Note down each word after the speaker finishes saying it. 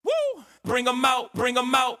bring 'em out, bring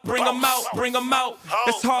 'em out, bring 'em out, bring 'em out.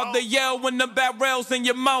 It's hard to yell when the barrel's in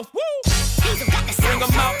your mouth. Woo! Bring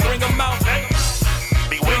 'em out, bring 'em out.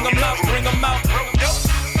 Bring 'em out, bring 'em out.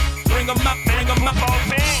 Bring 'em out, bring 'em out.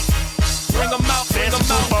 Bring 'em out, bring 'em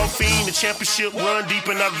out. Football fiend, the championship run deep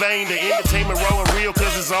in our vein. The entertainment raw and real,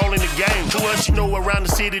 cause it's all in the game. To us, you know around the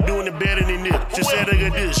city doing it better than this. Just say look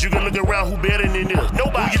at this, you can look around who better than this.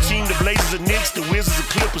 Nobody. Who your team, the Blazers, the Knicks, the Wizards, the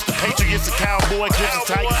Clippers, the Patriots, the Cowboys, Clippers,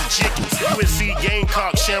 Tigers, the Chickens. USC,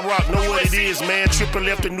 Gamecock, Shamrock, know what it is, man. Triple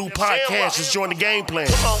F, the new podcast, just join the game plan.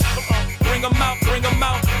 Bring 'em out, bring 'em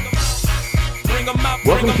out. Bring 'em out, bring 'em out.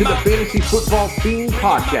 Welcome to the Fantasy Football Fiend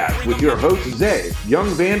Podcast with your hosts, Zay, Young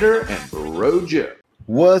Vander, and Bro Joe.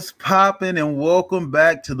 What's poppin', and welcome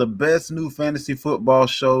back to the best new fantasy football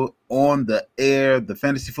show on the air, the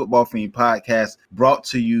Fantasy Football Fiend Podcast, brought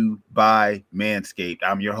to you by Manscaped.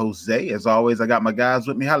 I'm your host, Zay. As always, I got my guys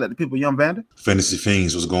with me. Holla at the people, Young Vander. Fantasy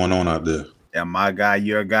Fiends, what's going on out there? And my guy,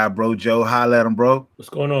 your guy, Bro Joe. Holla at him, bro. What's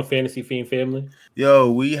going on, Fantasy Fiend family?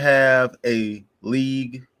 Yo, we have a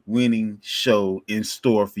league-winning show in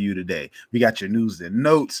store for you today. We got your news and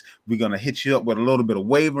notes. We're going to hit you up with a little bit of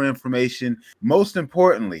waiver information. Most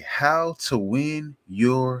importantly, how to win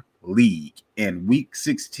your league in Week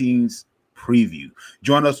 16's preview.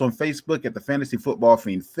 Join us on Facebook at the Fantasy Football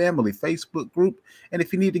Fiend Family Facebook group. And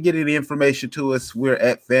if you need to get any information to us, we're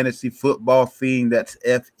at Fantasy Football Fiend. That's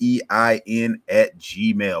FEIN at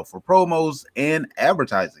Gmail for promos and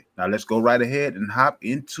advertising. Now let's go right ahead and hop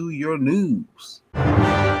into your news.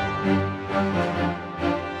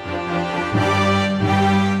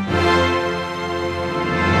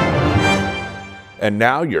 And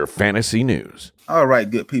now your fantasy news. All right,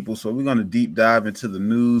 good people. So we're going to deep dive into the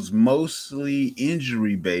news, mostly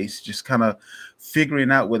injury-based, just kind of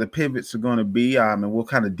figuring out where the pivots are going to be. And we'll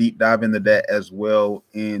kind of deep dive into that as well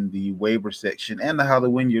in the waiver section and the how to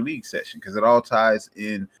win your league section, because it all ties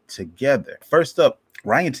in together. First up,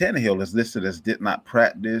 Ryan Tannehill is listed as did not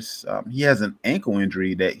practice. He has an ankle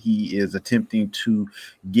injury that he is attempting to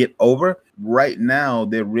get over. Right now,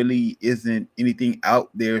 there really isn't anything out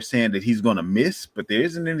there saying that he's going to miss, but there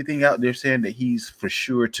isn't anything out there saying that he's for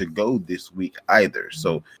sure to go this week either.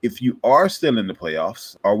 So if you are still in the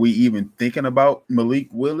playoffs, are we even thinking about Malik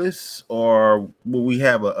Willis, or will we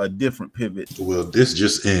have a different pivot? Well, this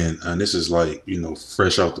just in, and this is like,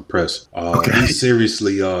 fresh out the press. Okay. He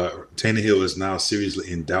seriously, Tannehill is now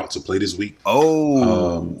seriously in doubt to play this week.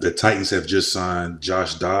 The Titans have just signed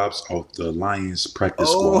Josh Dobbs off the Lions practice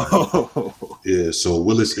squad. Yeah, so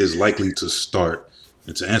Willis is likely to start.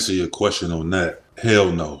 And to answer your question on that, hell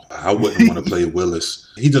no. I wouldn't want to play Willis.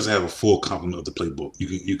 He doesn't have a full complement of the playbook.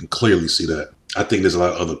 You can clearly see that. I think there's a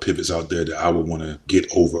lot of other pivots out there that I would want to get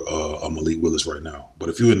over a Malik Willis right now. But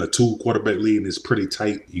if you're in a 2-quarterback league and it's pretty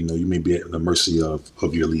tight, you may be at the mercy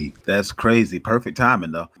of your league. That's crazy. Perfect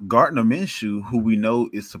timing, though. Gardner Minshew, who we know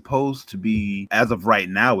is supposed to be, as of right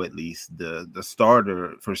now at least, the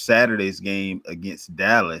starter for Saturday's game against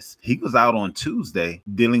Dallas, he was out on Tuesday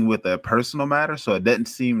dealing with a personal matter, so it doesn't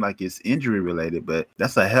seem like it's injury-related, but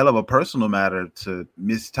that's a hell of a personal matter to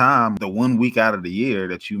miss time the 1 week out of the year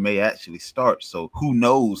that you may actually start. So who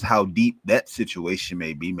knows how deep that situation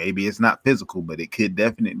may be. Maybe it's not physical, but it could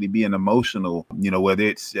definitely be an emotional, whether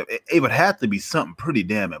it would have to be something pretty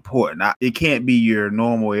damn important. It can't be your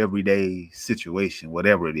normal everyday situation,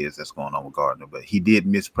 whatever it is that's going on with Gardner. But he did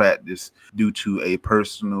miss practice due to a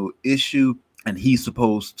personal issue, and he's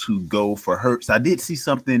supposed to go for Hurts. I did see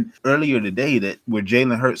something earlier today where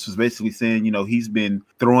Jalen Hurts was basically saying, he's been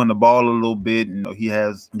throwing the ball a little bit, and he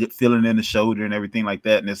has feeling in the shoulder and everything like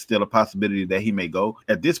that, and there's still a possibility that he may go.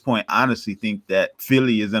 At this point, I honestly think that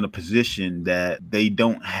Philly is in a position that they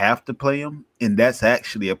don't have to play him, and that's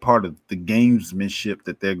actually a part of the gamesmanship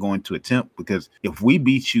that they're going to attempt, because if we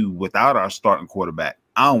beat you without our starting quarterback,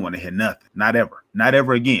 I don't want to hear nothing. Not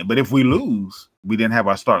ever again. But if we lose, we didn't have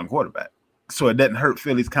our starting quarterback. So it doesn't hurt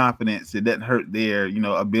Philly's confidence. It doesn't hurt their,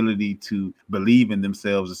 ability to believe in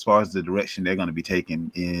themselves as far as the direction they're going to be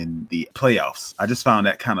taking in the playoffs. I just found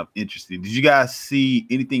that kind of interesting. Did you guys see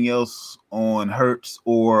anything else on Hurts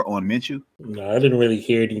or on Minshew? No, I didn't really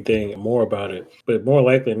hear anything more about it. But more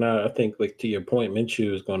likely than not, I think, to your point,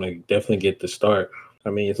 Minshew is going to definitely get the start. I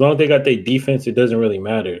mean, as long as they got their defense, it doesn't really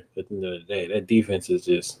matter. At the end of the day, that defense is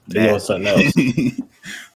just doing something else.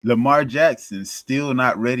 Lamar Jackson still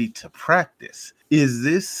not ready to practice. Is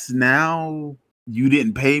this now you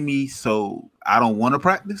didn't pay me, so I don't want to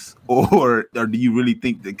practice? Or do you really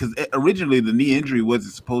think that, because originally the knee injury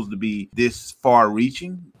wasn't supposed to be this far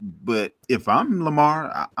reaching, but if I'm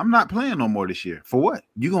Lamar, I'm not playing no more this year. For what?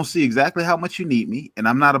 You're going to see exactly how much you need me, and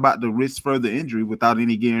I'm not about to risk further injury without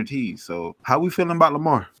any guarantees. So how we feeling about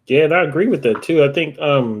Lamar? Yeah, and I agree with that too. I think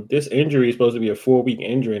this injury is supposed to be a 4-week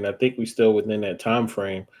injury, and I think we still within that time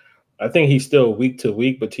frame. I think he's still week to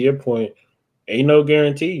week, but to your point, ain't no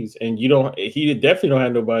guarantees, and he definitely don't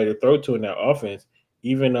have nobody to throw to in that offense.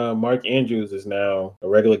 Even Mark Andrews is now a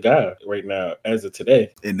regular guy right now as of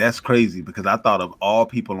today. And that's crazy because I thought of all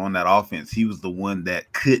people on that offense, he was the one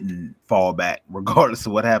that couldn't fall back regardless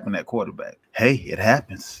of what happened at quarterback. Hey, it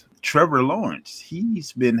happens. Trevor Lawrence,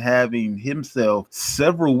 he's been having himself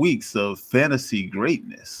several weeks of fantasy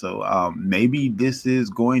greatness. So maybe this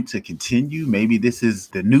is going to continue. Maybe this is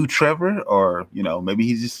the new Trevor, or, maybe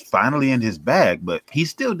he's just finally in his bag, but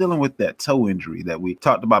he's still dealing with that toe injury that we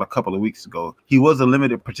talked about a couple of weeks ago. He was a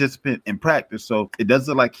limited participant in practice, so it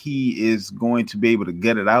doesn't look like he is going to be able to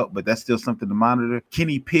get it out, but that's still something to monitor.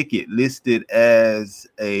 Kenny Pickett listed as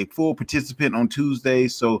a full participant on Tuesday.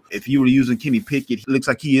 So if you were using Kenny Pickett, it looks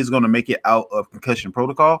like he is going to make it out of concussion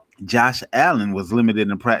protocol. Josh Allen was limited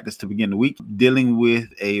in practice to begin the week, dealing with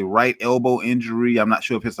a right elbow injury. I'm not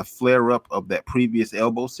sure if it's a flare-up of that previous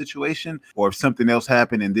elbow situation or if something else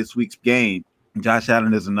happened in this week's game. Josh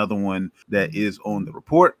Allen is another one that is on the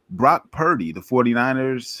report. Brock Purdy, the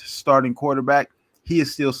 49ers starting quarterback, he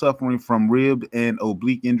is still suffering from rib and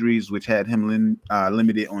oblique injuries, which had him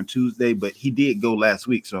limited on Tuesday, but he did go last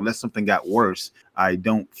week. So unless something got worse, I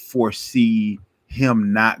don't foresee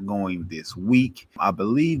him not going this week. I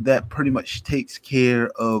believe that pretty much takes care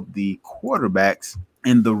of the quarterbacks.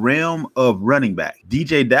 In the realm of running back,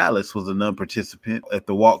 DJ Dallas was a non-participant at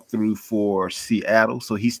the walkthrough for Seattle,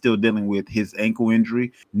 so he's still dealing with his ankle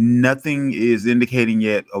injury. Nothing is indicating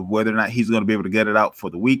yet of whether or not he's going to be able to get it out for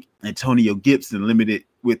the week. Antonio Gibson limited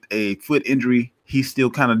with a foot injury. He's still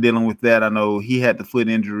kind of dealing with that. I know he had the foot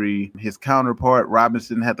injury. His counterpart,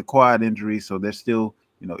 Robinson, had the quad injury, so they're still,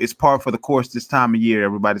 it's par for the course this time of year.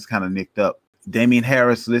 Everybody's kind of nicked up. Damian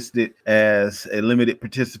Harris listed as a limited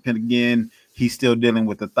participant again. He's still dealing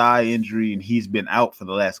with a thigh injury, and he's been out for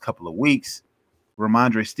the last couple of weeks.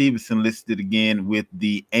 Ramondre Stevenson listed again with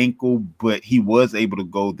the ankle, but he was able to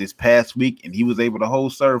go this past week, and he was able to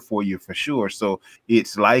hold serve for you for sure. So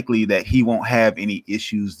it's likely that he won't have any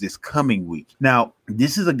issues this coming week. Now,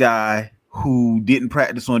 this is a guy who didn't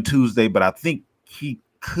practice on Tuesday, but I think he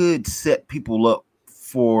could set people up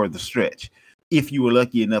for the stretch if you were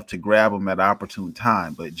lucky enough to grab him at an opportune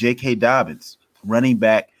time. But J.K. Dobbins, running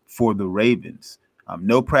back for the Ravens,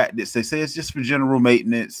 no practice. They say it's just for general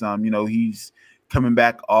maintenance. He's coming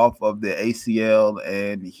back off of the ACL,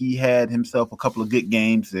 and he had himself a couple of good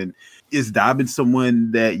games. And is Dobbins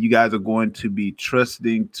someone that you guys are going to be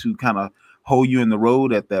trusting to kind of hold you in the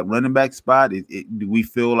road at that running back spot? Do we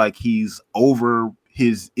feel like he's over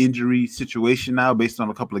his injury situation now based on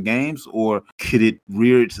a couple of games, or could it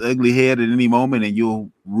rear its ugly head at any moment and you'll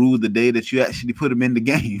rue the day that you actually put him in the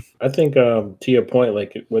game? I think to your point,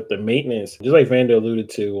 like with the maintenance, just like Vander alluded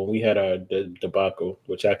to when we had our debacle,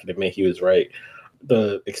 which I can admit he was right.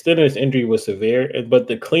 The extent of his injury was severe, but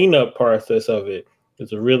the cleanup process of it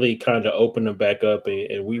is really kind of open him back up,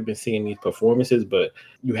 and we've been seeing these performances, but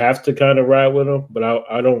you have to kind of ride with him. But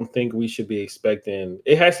I don't think we should be expecting –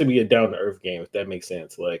 it has to be a down-to-earth game, if that makes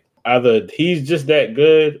sense. Like, either he's just that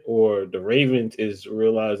good or the Ravens is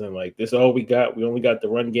realizing, like, this is all we got. We only got the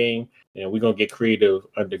run game, and we're going to get creative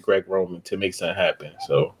under Greg Roman to make something happen.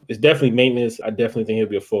 So it's definitely maintenance. I definitely think he'll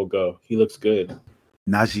be a full go. He looks good.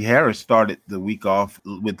 Najee Harris started the week off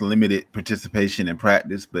with limited participation in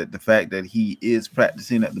practice, but the fact that he is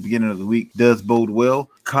practicing at the beginning of the week does bode well.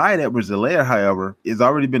 Clyde Edwards-Helaire, however, it's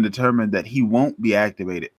already been determined that he won't be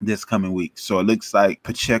activated this coming week. So it looks like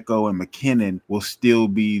Pacheco and McKinnon will still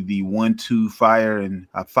be the 1-2 fire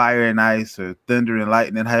and ice, or thunder and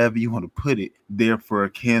lightning, however you want to put it, there for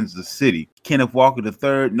Kansas City. Kenneth Walker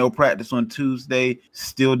III, no practice on Tuesday,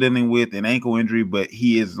 still dealing with an ankle injury, but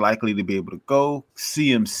he is likely to be able to go.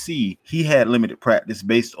 CMC, he had limited practice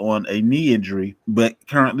based on a knee injury, but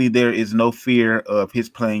currently there is no fear of his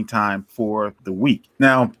playing time for the week.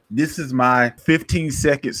 Now, this is my 15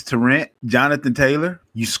 seconds to rant. Jonathan Taylor,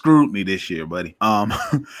 you screwed me this year, buddy.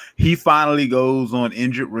 He finally goes on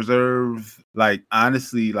injured reserve. Like,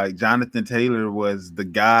 honestly, like, Jonathan Taylor was the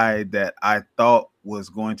guy that I thought was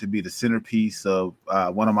going to be the centerpiece of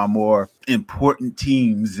one of my more important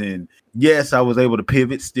teams. And yes, I was able to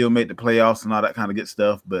pivot, still make the playoffs and all that kind of good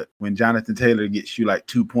stuff. But when Jonathan Taylor gets you like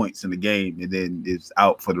 2 points in the game and then is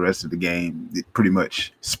out for the rest of the game, it pretty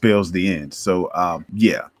much spells the end. So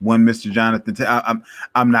one Mr. Jonathan Taylor.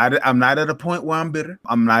 I'm not at a point where I'm bitter.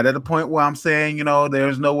 I'm not at a point where I'm saying,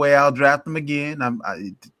 there's no way I'll draft him again.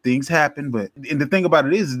 Things happen, and the thing about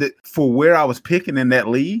it is that for where I was picking in that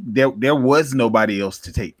league, there was nobody else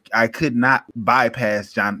to take. I could not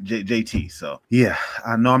bypass JT. So yeah,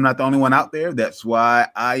 I know I'm not the only one out there. That's why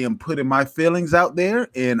I am putting my feelings out there,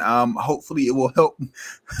 and hopefully it will help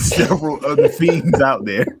several other fiends out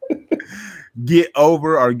there get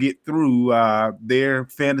over or get through their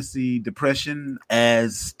fantasy depression,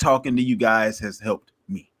 as talking to you guys has helped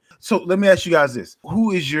me. So let me ask you guys this: who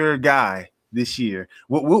is your guy this year?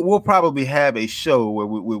 We'll probably have a show where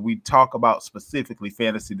we talk about specifically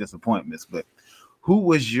fantasy disappointments, but who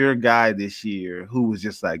was your guy this year who was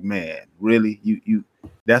just like, man, really? You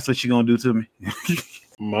that's what you're gonna do to me?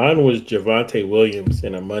 Mine was Javonte Williams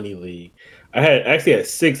in a money league. I actually had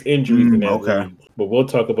 6 injuries in that league, but we'll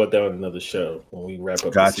talk about that on another show when we wrap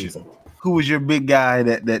up the season. Who was your big guy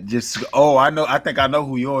that just? Oh, I think I know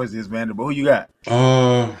who yours is, Vander. But who you got?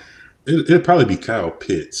 It'd probably be Kyle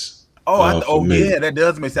Pitts. Yeah, that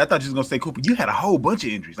does make sense. I thought you was gonna say Cooper. You had a whole bunch of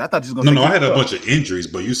injuries. I thought you was gonna. No, I had a bunch of injuries,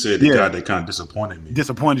 but you said the guy that kind of disappointed me.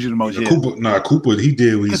 Disappointed you the most. Cooper, he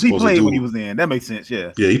did what he was supposed to do. He played when he was in. That makes sense.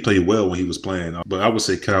 Yeah. Yeah, he played well when he was playing. But I would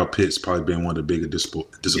say Kyle Pitts probably been one of the bigger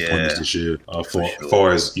disappointments this year.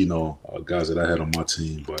 Far as guys that I had on my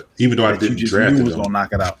team. But even though I didn't draft him, was gonna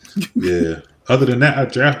knock it out. Yeah. Other than that, I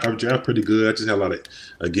draft pretty good. I just had a lot of,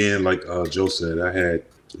 again, like Joe said, I had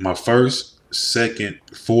my first, second,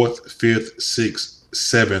 fourth, fifth, sixth,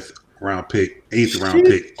 seventh round pick, 8th round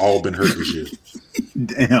pick, all been hurt this year.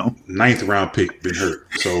 Damn. 9th round pick been hurt.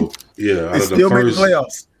 So yeah, out of the still first, make the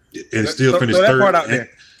playoffs. And still finished third.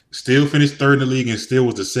 Still finished third in the league, and still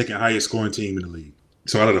was the second highest scoring team in the league.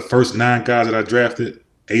 So out of the first 9 guys that I drafted,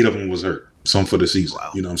 8 of them was hurt. Some for the season.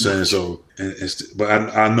 Wow. You know what I'm saying? So, but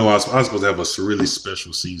I know I was supposed to have a really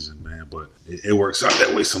special season, man. But it works out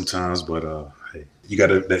that way sometimes. But hey, you got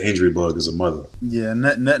that injury bug as a mother. Yeah,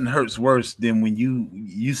 nothing hurts worse than when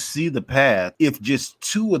you see the path. If just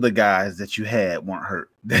 2 of the guys that you had weren't hurt,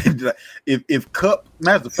 if Kupp,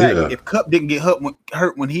 matter of fact, if Kupp didn't get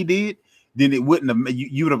hurt when he did, then it wouldn't have.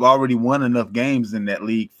 You would have already won enough games in that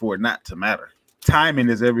league for it not to matter. Timing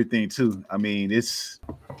is everything too. I mean, it's.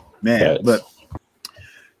 Man, but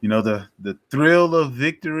the thrill of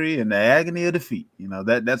victory and the agony of defeat,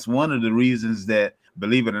 that's one of the reasons that,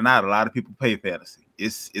 believe it or not, a lot of people play fantasy.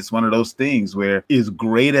 It's one of those things where, as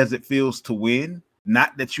great as it feels to win,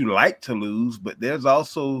 not that you like to lose, but there's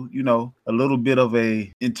also, a little bit of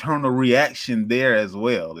a internal reaction there as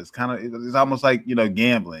well. It's almost like,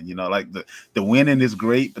 gambling, like the winning is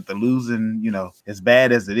great, but the losing, as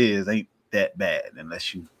bad as it is, ain't that bad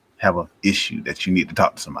unless you have an issue that you need to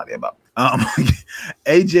talk to somebody about.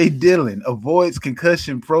 AJ Dillon avoids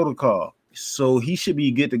concussion protocol, so he should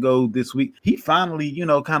be good to go this week. He finally,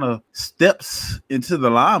 kind of steps into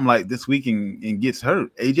the limelight this week and gets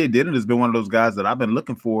hurt. AJ Dillon has been one of those guys that I've been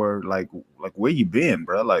looking for, like where you been,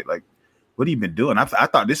 bro? Like what have you been doing? I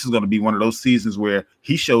thought this is going to be one of those seasons where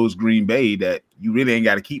he shows Green Bay that you really ain't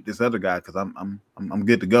got to keep this other guy because I'm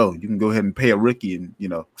good to go. You can go ahead and pay a rookie and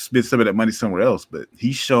spend some of that money somewhere else. But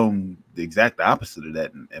he's shown the exact opposite of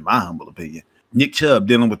that, in my humble opinion. Nick Chubb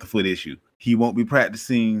dealing with the foot issue. He won't be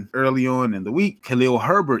practicing early on in the week. Khalil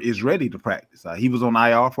Herbert is ready to practice. He was on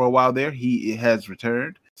IR for a while there. He has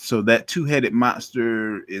returned. So that 2-headed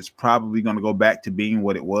monster is probably going to go back to being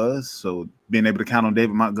what it was. So being able to count on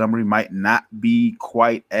David Montgomery might not be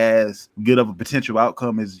quite as good of a potential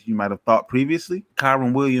outcome as you might have thought previously.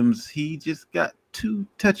 Kyron Williams, he just got 2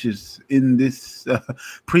 touches in this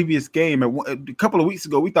previous game. A couple of weeks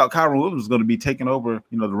ago, we thought Kyron Williams was going to be taking over,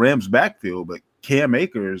 the Rams' backfield, but Cam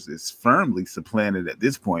Akers is firmly supplanted at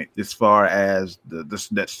this point as far as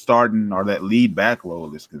that starting or that lead back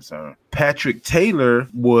role is concerned. Patrick Taylor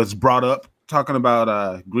was brought up, talking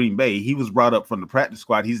about Green Bay. He was brought up from the practice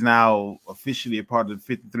squad. He's now officially a part of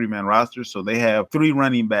the 53-man roster, so they have 3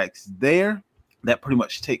 running backs there. That pretty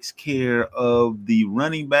much takes care of the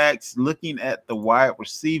running backs. Looking at the wide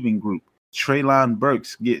receiving group, Treylon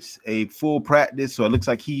Burks gets a full practice, so it looks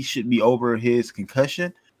like he should be over his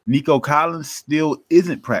concussion. Nico Collins still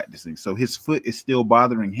isn't practicing, so his foot is still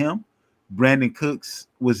bothering him. Brandon Cooks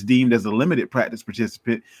was deemed as a limited practice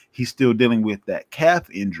participant. He's still dealing with that calf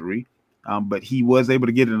injury, but he was able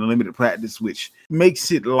to get in a limited practice, which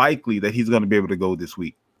makes it likely that he's going to be able to go this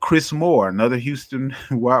week. Chris Moore, another Houston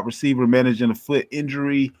wide receiver, managing a foot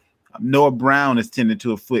injury. Noah Brown is tending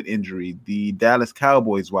to a foot injury. The Dallas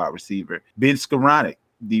Cowboys wide receiver, Ben Skowronek,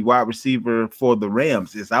 the wide receiver for the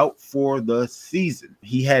Rams, is out for the season.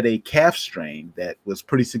 He had a calf strain that was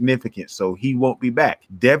pretty significant, so he won't be back.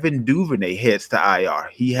 Devin Duvernay heads to IR.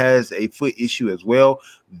 He has a foot issue as well.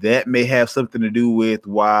 That may have something to do with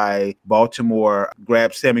why Baltimore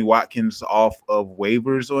grabbed Sammy Watkins off of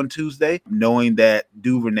waivers on Tuesday, knowing that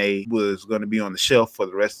Duvernay was going to be on the shelf for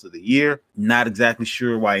the rest of the year. Not exactly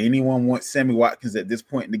sure why anyone wants Sammy Watkins at this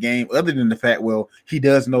point in the game, other than the fact, well, he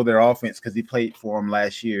does know their offense because he played for them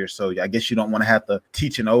last year. So I guess you don't want to have to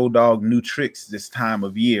teach an old dog new tricks this time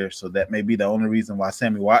of year. So that may be the only reason why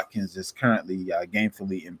Sammy Watkins is currently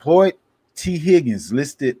gainfully employed. T. Higgins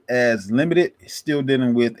listed as limited, still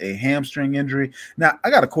dealing with a hamstring injury. Now, I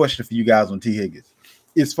got a question for you guys on T. Higgins.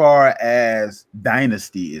 As far as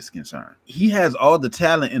dynasty is concerned, he has all the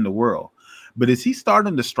talent in the world, but is he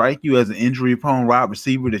starting to strike you as an injury-prone wide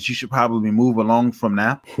receiver that you should probably move along from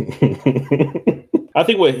now? I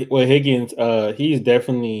think with Higgins, he's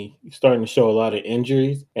definitely starting to show a lot of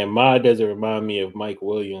injuries, and Ma doesn't remind me of Mike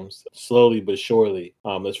Williams, slowly but surely.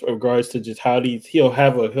 As regards to just how he'll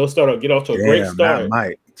get off to a great start. Not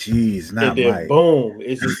Mike. Jeez, not and then Mike. Boom.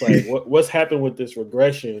 It's just like what's happened with this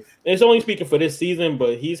regression. And it's only speaking for this season,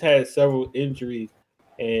 but he's had several injuries,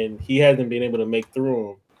 and he hasn't been able to make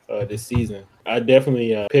through them this season. I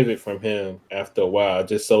definitely pivot from him after a while. I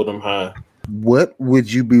just sold him high. What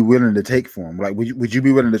would you be willing to take for him? Like, would you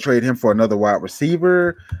be willing to trade him for another wide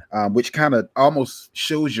receiver, which kind of almost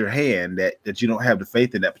shows your hand that you don't have the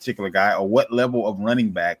faith in that particular guy? Or what level of running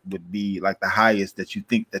back would be like the highest that you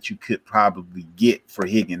think that you could probably get for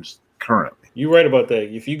Higgins currently? You're right about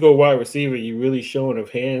that. If you go wide receiver, you really showing of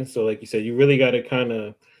hands. So like you said, you really got to kind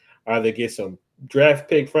of either get some draft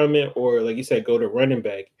pick from it, or like you said, go to running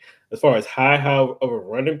back. As far as high of a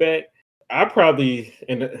running back, I probably,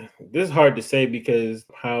 and this is hard to say because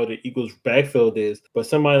how the Eagles' backfield is, but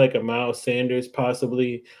somebody like a Miles Sanders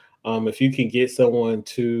possibly, if you can get someone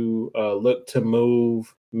to look to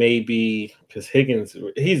move, maybe, because Higgins,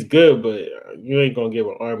 he's good, but you ain't going to give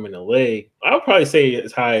an arm and a leg. I'll probably say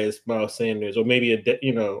as high as Miles Sanders, or maybe a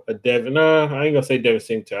Devin. No, I ain't going to say Devin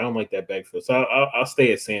Singletary. I don't like that backfield, so I'll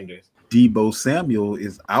stay at Sanders. Deebo Samuel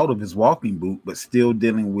is out of his walking boot, but still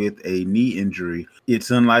dealing with a knee injury.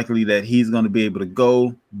 It's unlikely that he's going to be able to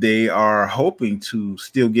go. They are hoping to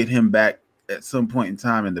still get him back at some point in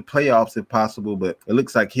time in the playoffs if possible, but it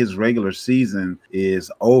looks like his regular season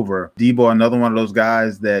is over. Deebo, another one of those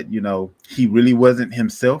guys that, he really wasn't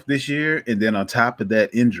himself this year. And then on top of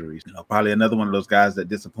that, injuries, probably another one of those guys that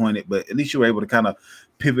disappointed, but at least you were able to kind of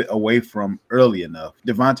pivot away from early enough.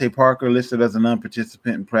 Devontae Parker listed as a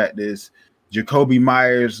non-participant in practice. Jacoby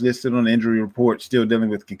Myers listed on the injury report, still dealing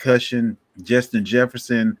with concussion. Justin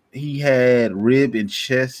Jefferson, he had rib and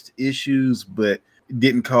chest issues, but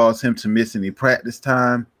didn't cause him to miss any practice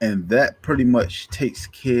time. And that pretty much takes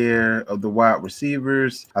care of the wide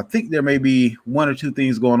receivers. I think there may be one or two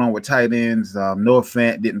things going on with tight ends. Noah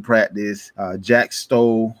Fant didn't practice. Jack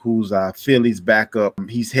Stoll, who's Philly's backup,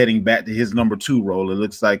 he's heading back to his number 2 role. It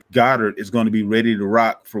looks like Goddard is going to be ready to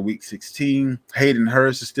rock for week 16. Hayden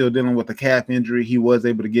Hurst is still dealing with a calf injury. He was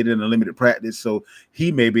able to get in a limited practice, so he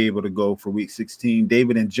may be able to go for week 16.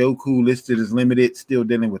 David Njoku listed as limited, still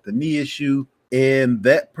dealing with a knee issue. And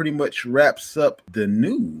that pretty much wraps up the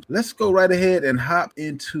news. Let's go right ahead and hop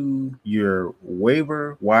into your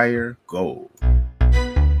waiver wire gold.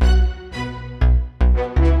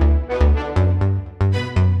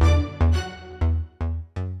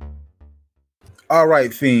 All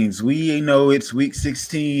right, Fiends, we know it's week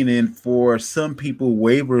 16, and for some people,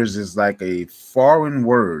 waivers is like a foreign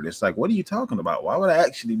word. It's like, what are you talking about? Why would I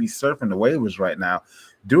actually be surfing the waivers right now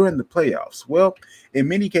during the playoffs? Well, in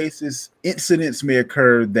many cases, incidents may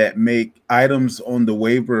occur that make items on the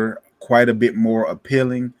waiver quite a bit more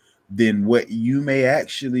appealing than what you may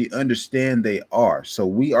actually understand they are. So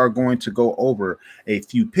we are going to go over a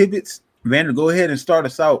few pivots. Vander, go ahead and start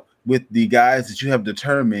us out with the guys that you have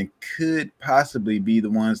determined could possibly be the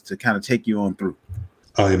ones to kind of take you on through.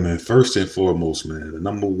 All right, man. First and foremost, man, the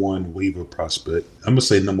number 1 waiver prospect. I'm going to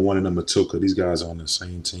say number 1 and number 2 because these guys are on the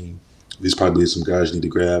same team. These probably some guys you need to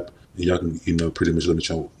grab, and y'all can, pretty much let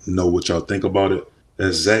y'all know what y'all think about it.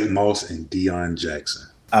 That's Zach Moss and Deion Jackson.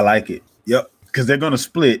 I like it. Yep, because they're going to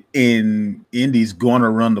split, and Indy's going to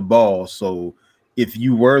run the ball. So if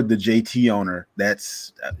you were the JT owner,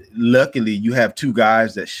 that's luckily you have 2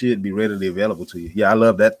 guys that should be readily available to you. Yeah, I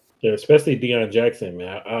love that. Yeah, especially Deion Jackson,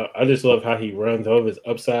 man. I just love how he runs over his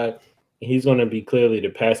upside. He's going to be clearly the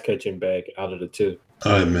pass catching back out of the 2.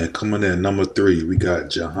 All right, man. Coming in number 3, we got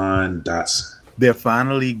Jahan Dotson. they're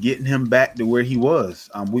finally getting him back to where he was.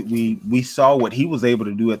 We saw what he was able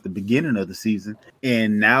to do at the beginning of the season,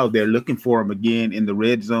 and now they're looking for him again in the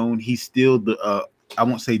red zone. He's still the I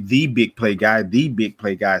won't say the big play guy. The big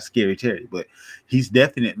play guy is Scary Terry, but he's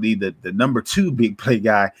definitely the number 2 big play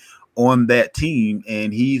guy on that team,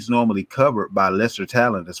 and he's normally covered by lesser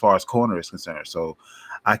talent as far as corner is concerned. So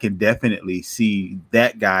I can definitely see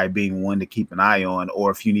that guy being one to keep an eye on, or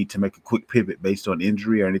if you need to make a quick pivot based on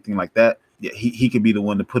injury or anything like that, yeah, he could be the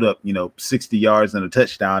one to put up, 60 yards and a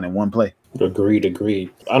touchdown in one play. Agreed.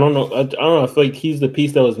 I don't know. I feel like he's the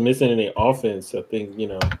piece that was missing in the offense. I think,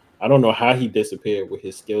 I don't know how he disappeared with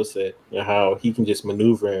his skill set and how he can just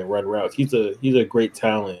maneuver and run routes. He's a great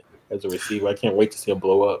talent as a receiver. I can't wait to see him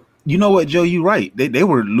blow up. You know what, Joe? You're right. They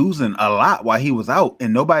were losing a lot while he was out,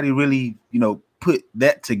 and nobody really, put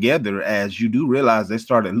that together. As you do realize, they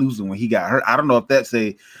started losing when he got hurt. I don't know if that's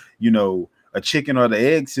a chicken or the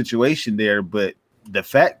egg situation there, but the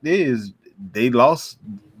fact is they lost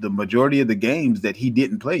the majority of the games that he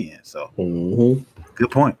didn't play in. So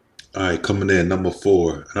Good point. All right, coming in number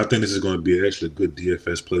 4, and I think this is going to be actually a good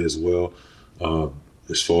DFS play as well,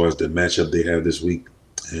 as far as the matchup they have this week,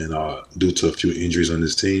 and due to a few injuries on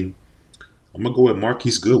this team, I'm gonna go with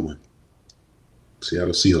Marquise Goodwin,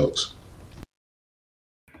 Seattle Seahawks.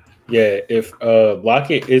 Yeah, if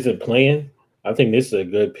Lockett isn't playing, I think this is a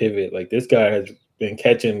good pivot. Like, this guy has been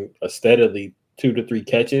catching steadily 2 to 3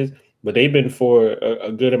 catches, but they've been for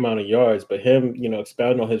a good amount of yards. But him,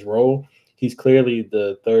 expounding on his role, he's clearly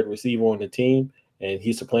the 3rd receiver on the team, and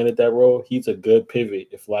he's supplanted that role. He's a good pivot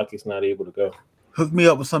if Lockett's not able to go. Hook me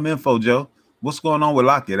up with some info, Joe. What's going on with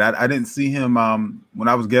Lockett? I didn't see him when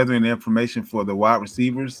I was gathering the information for the wide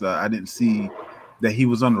receivers. I didn't see that he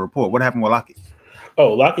was on the report. What happened with Lockett?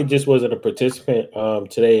 Oh, Lockett just wasn't a participant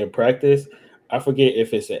today in practice. I forget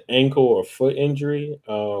if it's an ankle or foot injury.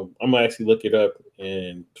 I'm gonna actually look it up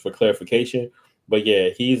and for clarification. But yeah,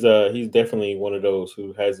 he's definitely one of those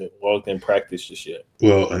who hasn't logged in practice just yet.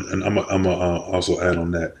 Well, and I'm also add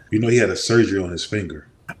on that. He had a surgery on his finger.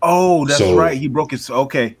 Oh, that's right. He broke his.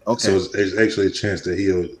 Okay. So there's actually a chance that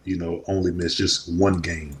he'll only miss just one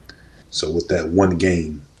game. So with that one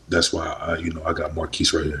game, that's why I got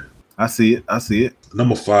Marquise right here. I see it.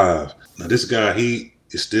 Number 5. Now this guy, he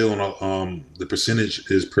is still on. The percentage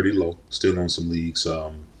is pretty low. Still on some leagues.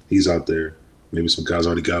 He's out there. Maybe some guys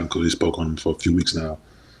already got him because they spoke on him for a few weeks now.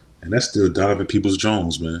 And that's still Donovan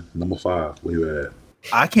Peoples-Jones, man. Number 5. Where you at?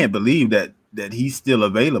 I can't believe that he's still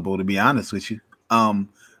available, to be honest with you.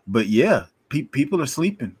 But yeah, people are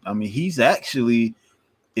sleeping. I mean, he's actually,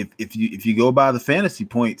 if you go by the fantasy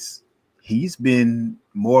points, he's been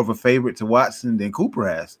more of a favorite to Watson than Cooper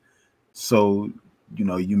has. So,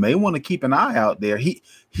 you may want to keep an eye out there.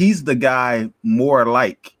 He's the guy more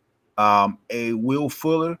like a Will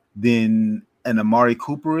Fuller than an Amari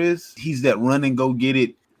Cooper is. He's that run and go get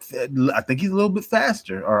it. I think he's a little bit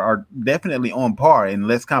faster or definitely on par and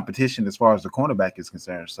less competition as far as the cornerback is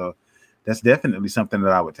concerned. So that's definitely something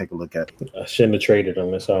that I would take a look at. I shouldn't have traded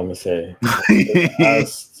him. That's all I'm going to say.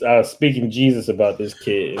 I was speaking Jesus about this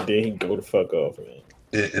kid, and then he go the fuck off,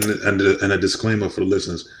 man. And a disclaimer for the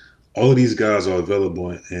listeners, all of these guys are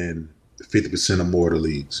available in 50% or more of the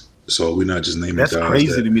leagues. So we're not just naming guys. That's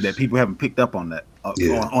crazy to me that people haven't picked up on that.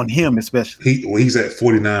 On him especially. He's at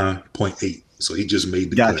 49.8. So he just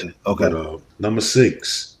made the cut. Okay. But, number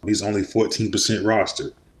 6, he's only 14%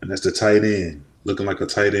 rostered, and that's the tight end. Looking like a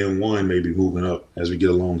tight end 1, maybe moving up as we get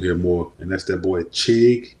along here more. And that's that boy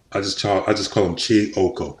Chig. I just call him Chig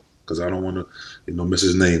Oko because I don't want to, mess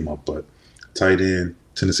his name up. But tight end,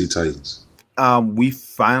 Tennessee Titans. We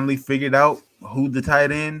finally figured out who the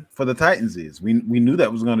tight end for the Titans is. We knew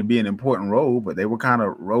that was going to be an important role, but they were kind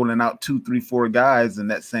of rolling out 2, 3, 4 guys in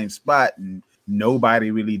that same spot, and nobody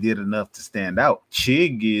really did enough to stand out.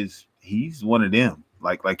 Chig he's one of them.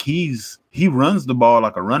 Like he runs the ball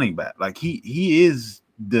like a running back. Like he is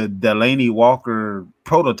the Delaney Walker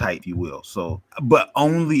prototype, if you will. So, but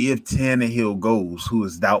only if Tannehill goes, who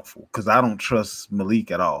is doubtful, because I don't trust Malik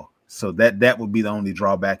at all. So that would be the only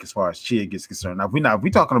drawback as far as Chig is concerned. Now, if we're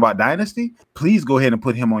talking about dynasty, please go ahead and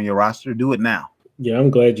put him on your roster. Do it now. Yeah, I'm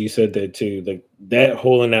glad you said that too. Like, that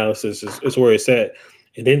whole analysis is where it's at.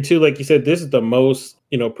 And then too, like you said, this is the most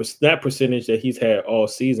snap percentage that he's had all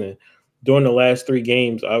season. During the last 3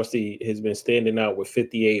 games, obviously, has been standing out with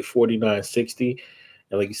 58, 49, 60.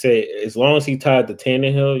 And like you said, as long as he tied to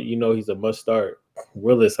Tannehill, he's a must start.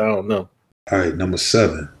 Willis, I don't know. All right, number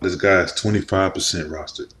 7. This guy is 25%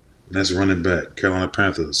 rostered. And that's running back, Carolina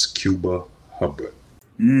Panthers, Cuba Hubbard.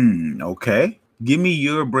 Okay. Give me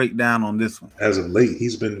your breakdown on this one. As of late,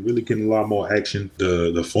 he's been really getting a lot more action.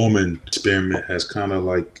 The Foreman experiment has kind of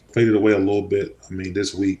like faded away a little bit. I mean,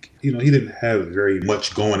 this week, he didn't have very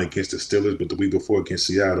much going against the Steelers, but the week before against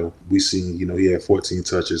Seattle, we seen, he had 14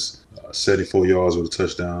 touches, 74 yards with a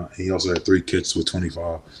touchdown. And he also had 3 catches with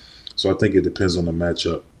 25. So I think it depends on the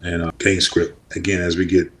matchup and game script. Again, as we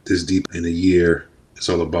get this deep in the year, it's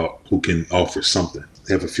all about who can offer something.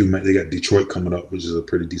 They have they got Detroit coming up, which is a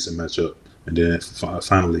pretty decent matchup. And then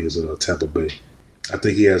finally is Tampa Bay. I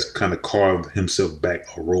think he has kind of carved himself back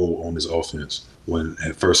a role on this offense when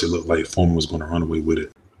at first it looked like Foreman was going to run away with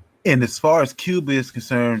it. And as far as Cuba is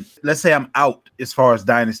concerned, let's say I'm out as far as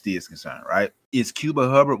Dynasty is concerned, right? Is Cuba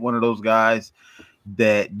Hubbard one of those guys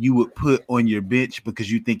that you would put on your bench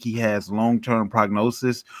because you think he has long-term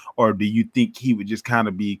prognosis, or do you think he would just kind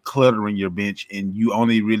of be cluttering your bench and you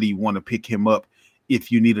only really want to pick him up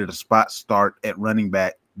if you needed a spot start at running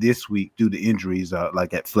back this week due to injuries,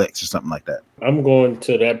 like at flex or something like that? I'm going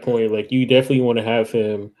to that point. Like, you definitely want to have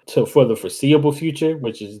him for the foreseeable future,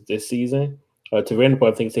 which is this season. To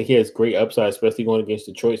Vanderbilt, I think he has great upside, especially going against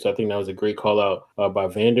Detroit. So I think that was a great call out by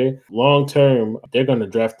Vander. Long term, they're going to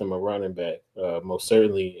draft them a running back, most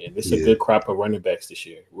certainly. And it's a good crop of running backs this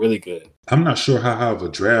year. Really good. I'm not sure how high of a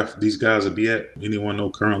draft these guys will be at. Anyone know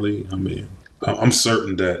currently? I mean, I'm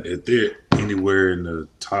certain that if they're anywhere in the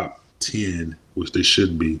top 10, which they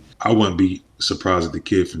should be, I wouldn't be surprised if the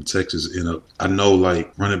kid from Texas end up. I know,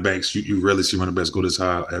 like, running backs, you rarely see running backs go this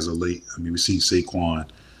high as of late. I mean, we see Saquon.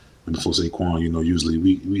 And before Saquon, usually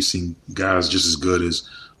we seen guys just as good as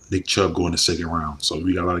Nick Chubb go in the second round. So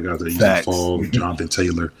we got a lot of guys that usually fall, Jonathan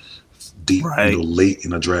Taylor, deep, late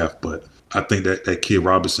in the draft. But I think that kid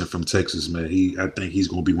Robinson from Texas, man, I think he's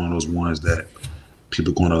going to be one of those ones that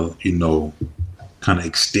people are going to, kind of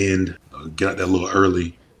extend, get out that little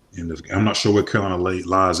early. And I'm not sure where Carolina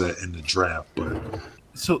lies at in the draft, but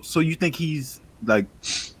so you think he's like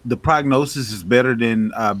the prognosis is better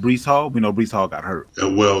than Breece Hall? We know Breece Hall got hurt.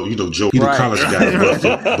 Well, Joe, he's a college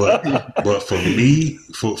guy, but for me,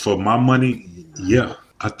 for my money, yeah,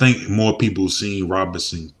 I think more people seen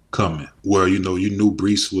Robinson coming. Where you knew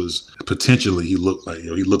Breece was potentially, he looked like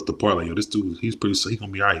he looked the part, like this dude, he's pretty safe, he's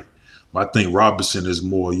gonna be all right. But I think Robinson is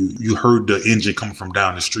more. You heard the engine coming from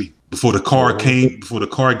down the street before the car came. Before the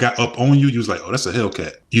car got up on you, you was like, "Oh, that's a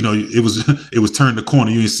Hellcat." It was turning the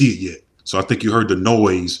corner. You didn't see it yet. So I think you heard the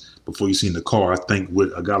noise before you seen the car. I think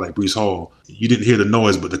with a guy like Breece Hall, you didn't hear the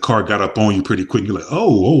noise, but the car got up on you pretty quick. You're like,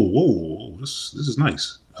 oh, this is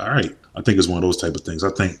nice. All right. I think it's one of those type of things.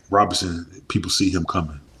 I think Robinson, people see him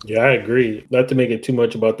coming. Yeah, I agree. Not to make it too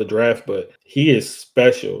much about the draft, but he is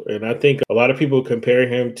special. And I think a lot of people compare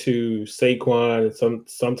him to Saquon and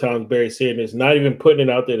sometimes Barry Sanders, not even putting it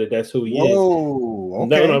out there that that's who he is.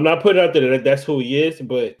 Okay. No, I'm not putting it out there that that's who he is,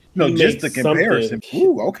 but just the comparison.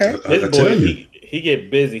 Ooh, okay. This boy, he get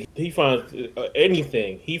busy. He finds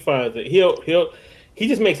anything. He finds it. He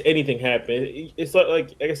just makes anything happen. It's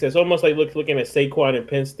like I said, it's almost like looking at Saquon in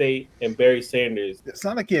Penn State and Barry Sanders. It's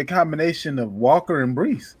not like he a combination of Walker and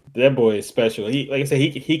Breece. That boy is special. Like I said,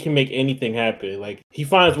 he can make anything happen. Like, he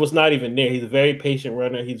finds what's not even there. He's a very patient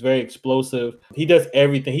runner. He's very explosive. He does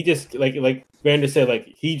everything. He just like Vander said,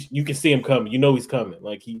 like you can see him coming. He's coming.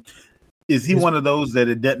 Like is he one of those that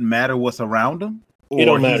it doesn't matter what's around him? It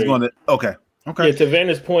don't matter. Okay. Yeah, to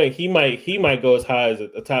Vander's point, he might go as high as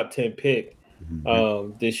a top 10 pick.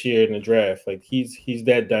 This year in the draft. Like, he's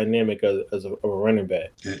that dynamic as a running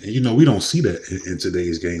back. And we don't see that in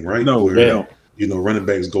today's game, right? No, we don't. Running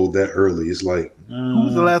backs go that early. It's like, who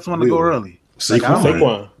was the last one to go early?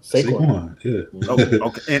 Saquon. Oh,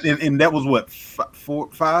 okay. And that was what,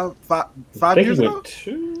 5 years ago?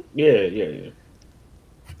 Yeah.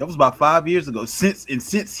 That was about 5 years ago.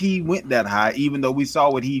 Since he went that high, even though we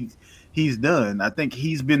saw what he's done, I think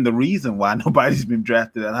he's been the reason why nobody's been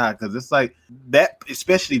drafted that high, because it's like that,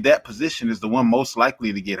 especially that position is the one most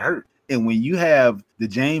likely to get hurt. And when you have the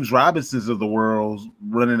James Robinsons of the world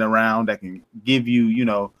running around that can give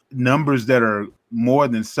you, numbers that are more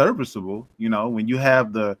than serviceable, when you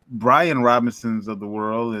have the Brian Robinsons of the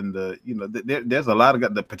world and there's a lot of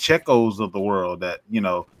the Pachecos of the world that,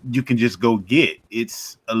 you can just go get.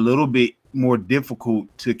 It's a little bit more difficult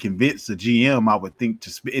to convince a GM, I would think,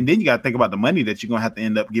 and then you got to think about the money that you're going to have to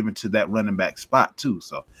end up giving to that running back spot too.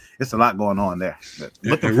 So it's a lot going on there.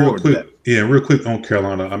 Looking forward to that. Yeah, real quick on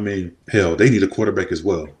Carolina. I mean, hell, they need a quarterback as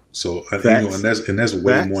well. So and that's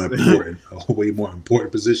way more important, a way more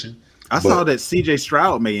important position. I saw that CJ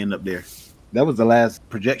Stroud may end up there. That was the last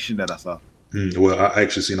projection that I saw. Well, I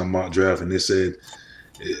actually seen a mock draft, and they said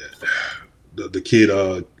the kid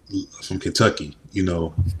from Kentucky,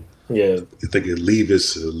 Yeah. I think it's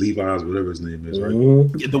Levi's, whatever his name is, right?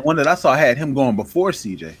 Yeah, the one that I saw had him going before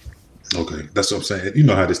CJ. Okay, that's what I'm saying. You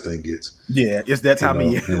know how this thing gets. Yeah, it's that time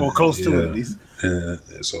of year, or close to it at least.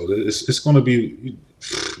 So it's going to be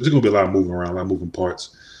a lot of moving around, a lot of moving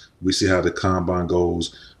parts. We see how the combine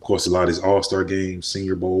goes. Of course, a lot of these All-Star games,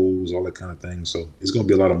 Senior Bowls, all that kind of thing. So it's going to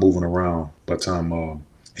be a lot of moving around by the time. And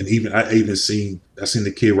I seen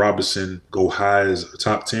the kid Robinson go high as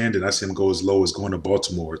top 10, and I seen him go as low as going to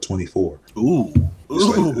Baltimore at 24. Ooh,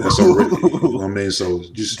 that's already. You know what I mean, so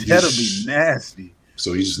that'll be nasty.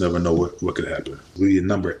 So you just never know what could happen. We at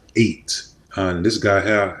number 8, and this guy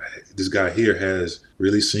here has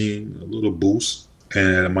really seen a little boost.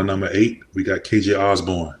 And at my number 8, we got KJ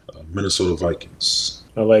Osborne, Minnesota Vikings.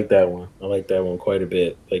 I like that one. I like that one quite a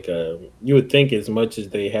bit. Like you would think as much as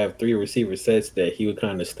they have 3 receiver sets that he would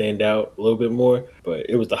kind of stand out a little bit more, but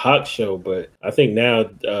it was the Hawks show. But I think now,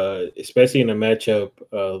 especially in a matchup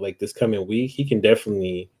like this coming week, he can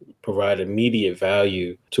definitely provide immediate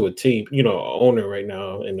value to a team, owner right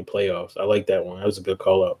now in the playoffs. I like that one. That was a good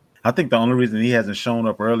call out. I think the only reason he hasn't shown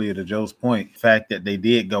up earlier, to Joe's point, the fact that they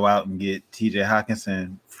did go out and get TJ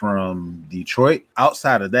Hockenson from Detroit.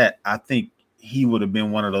 Outside of that, I think he would have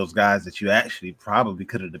been one of those guys that you actually probably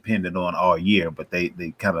could have depended on all year, but they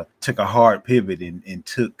kind of took a hard pivot and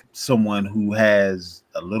took someone who has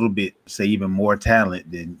a little bit, say, even more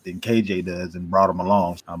talent than KJ does and brought him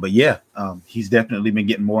along. But he's definitely been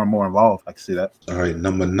getting more and more involved. I can see that. All right,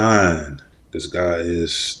 number 9. This guy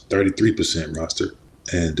is 33% roster.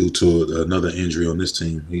 And due to another injury on this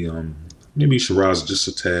team, he maybe should rise just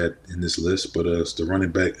a tad in this list, but it's the running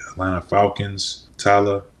back Atlanta Falcons,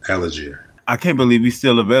 Tyler Algier. I can't believe he's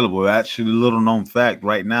still available. Actually, little known fact,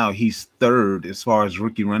 right now he's 3rd as far as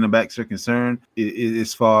rookie running backs are concerned,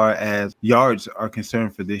 as far as yards are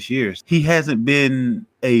concerned for this year. He hasn't been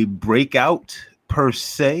a breakout per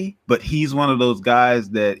se, but he's one of those guys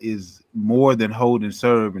that is more than hold and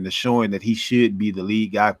serve and is showing that he should be the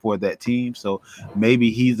lead guy for that team. So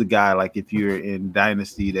maybe he's a guy, like if you're in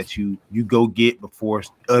Dynasty, that you go get before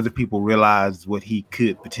other people realize what he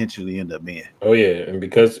could potentially end up being. Oh yeah, and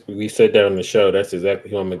because we said that on the show, that's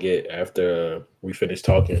exactly who I'm gonna get after we finish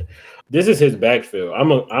talking. This is his backfield.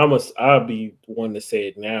 I'll be one to say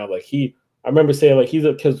it now. I remember saying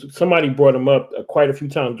because somebody brought him up quite a few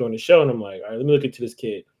times during the show, and I'm like, all right, let me look into this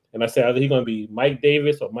kid. And I said, either he's going to be Mike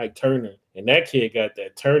Davis or Mike Turner. And that kid got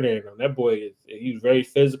that Turner in him. That boy, he's very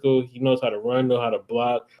physical. He knows how to run, know how to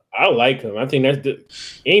block. I like him. I think it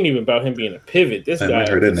ain't even about him being a pivot. This guy, I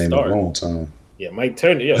heard that name a long time. Yeah, Mike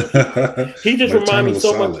Turner. Yeah, he just reminds me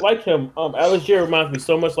so much like him. Algier reminds me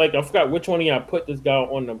so much like I forgot which one of y'all put this guy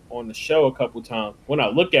on the show a couple times. When I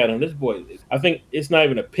look at him, this boy, I think it's not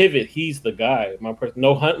even a pivot. He's the guy. My person,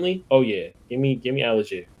 no Huntley. Oh yeah, give me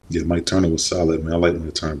Algier. Yeah, Mike Turner was solid, man. I like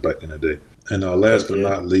Mike Turner back in the day. And last but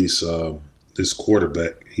not least, this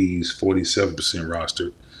quarterback, he's 47%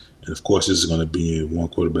 rostered. And, of course, this is going to be in one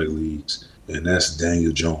quarterback leagues. And that's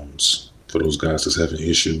Daniel Jones for those guys that's having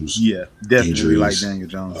issues. Yeah, definitely injuries. Like Daniel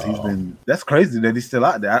Jones. That's crazy that he's still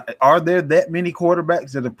out there. Are there that many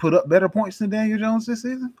quarterbacks that have put up better points than Daniel Jones this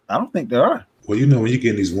season? I don't think there are. Well, when you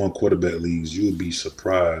get in these one quarterback leagues, you would be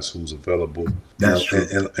surprised who's available. That's true.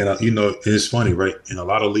 And it's funny, right? In a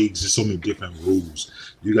lot of leagues, there's so many different rules.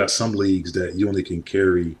 You got some leagues that you only can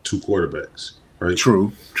carry 2 quarterbacks, right?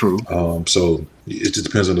 True. So it just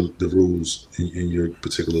depends on the rules in your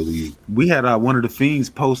particular league. We had one of the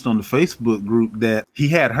Fiends post on the Facebook group that he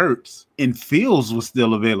had Hurts and Fields was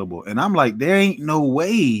still available. And I'm like, there ain't no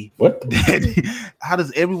way. What? How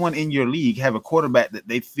does everyone in your league have a quarterback that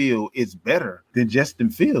they feel is better than Justin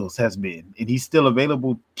Fields has been? And he's still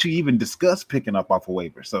available to even discuss picking up off a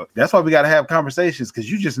waiver. So that's why we got to have conversations,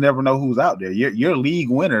 because you just never know who's out there. Your league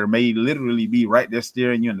winner may literally be right there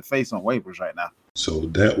staring you in the face on waivers right now. So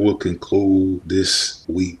that will conclude this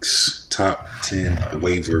week's top 10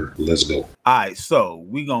 waiver. Let's go. All right, so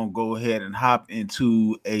we're going to go ahead and hop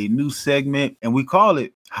into a new segment, and we call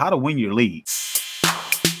it How to Win Your League.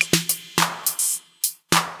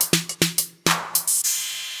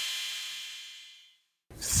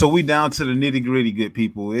 So we down to the nitty gritty, good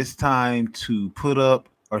people. It's time to put up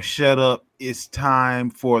or shut up. It's time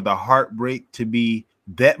for the heartbreak to be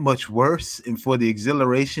that much worse and for the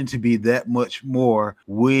exhilaration to be that much more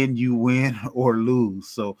when you win or lose.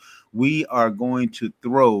 So we are going to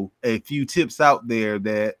throw a few tips out there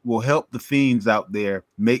that will help the Fiends out there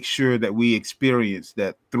make sure that we experience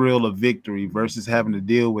that thrill of victory versus having to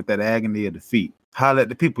deal with that agony of defeat. Holla at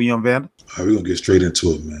the people, Young Vander. All right, we're going to get straight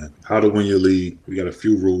into it, man. How to win your league. We got a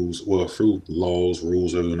few rules, a few rules,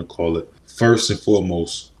 whatever you want to call it. First and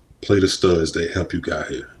foremost, play the studs that help you get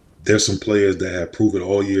here. there's some players that have proven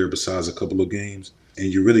all year besides a couple of games, and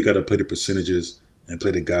you really got to play the percentages and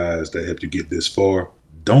play the guys that help you get this far.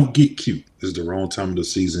 Don't get cute. This is the wrong time of the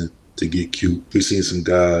season to get cute. We've seen some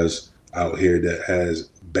guys out here that has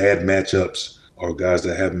bad matchups or guys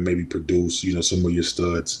that haven't maybe produced, some of your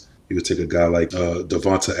studs. You would take a guy like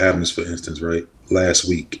Devonta Adams, for instance, right? Last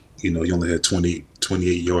week, he only had 28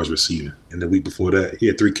 yards receiving. And the week before that, he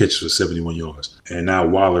had 3 catches for 71 yards. And now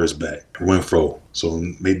Waller is back, Renfro. So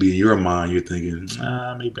maybe in your mind, you're thinking,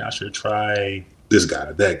 maybe I should try this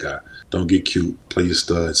guy, that guy. Don't get cute. Play your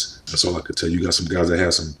studs. That's all I could tell you. You got some guys that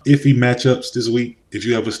have some iffy matchups this week. If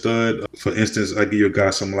you have a stud, for instance, I give you a guy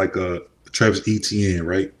something like Travis Etienne,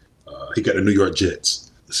 right? He got the New York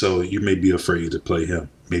Jets. So you may be afraid to play him.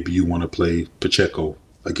 Maybe you want to play Pacheco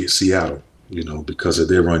against Seattle, because of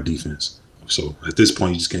their run defense. So at this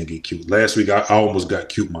point, you just can't get cute. Last week, I almost got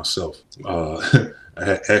cute myself. I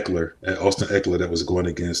had Austin Eckler, that was going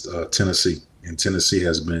against Tennessee. And Tennessee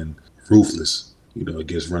has been ruthless,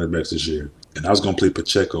 against running backs this year. And I was going to play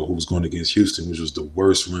Pacheco, who was going against Houston, which was the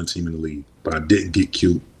worst run team in the league. But I didn't get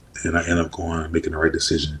cute, and I ended up making the right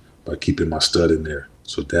decision by keeping my stud in there.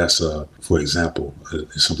 So that's, for example,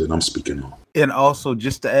 is something I'm speaking on. And also,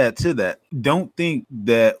 just to add to that, don't think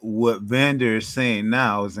that what Vander is saying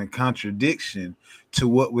now is in contradiction to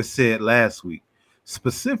what was said last week.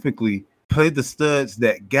 Specifically, play the studs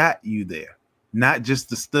that got you there, not just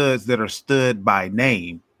the studs that are stud by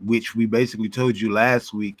name, which we basically told you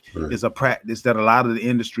last week is a practice that a lot of the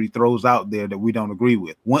industry throws out there that we don't agree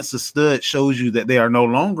with. Once a stud shows you that they are no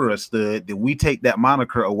longer a stud, then we take that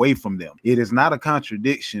moniker away from them. It is not a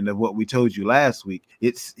contradiction of what we told you last week.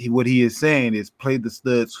 What he is saying is play the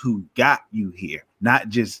studs who got you here, not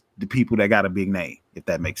just the people that got a big name, if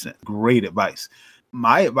that makes sense. Great advice.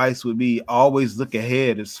 My advice would be always look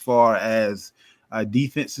ahead as far as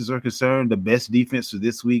defenses are concerned. The best defense for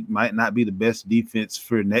this week might not be the best defense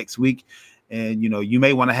for next week. And, you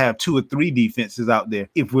may want to have 2 or 3 defenses out there.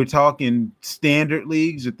 If we're talking standard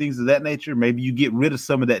leagues or things of that nature, maybe you get rid of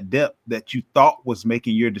some of that depth that you thought was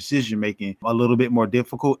making your decision-making a little bit more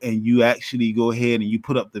difficult, and you actually go ahead and you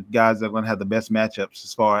put up the guys that are going to have the best matchups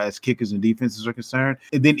as far as kickers and defenses are concerned.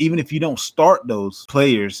 And then even if you don't start those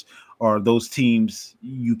players or those teams,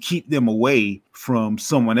 you keep them away from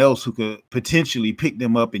someone else who could potentially pick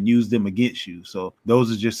them up and use them against you. So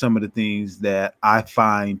those are just some of the things that I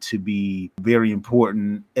find to be very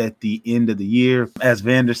important at the end of the year. As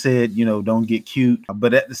Vander said, don't get cute.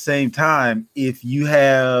 But at the same time, if you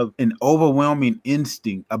have an overwhelming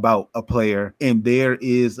instinct about a player and there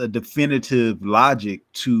is a definitive logic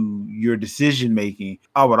to your decision making,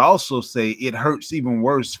 I would also say it hurts even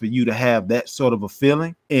worse for you to have that sort of a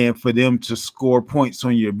feeling and for them to score points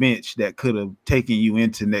on your bench that could have taken you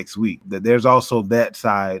into next week. That there's also that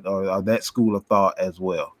side or that school of thought as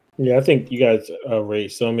well. Yeah, I think you guys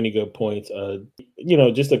raised so many good points.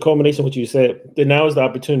 Just a culmination of what you said. Then now is the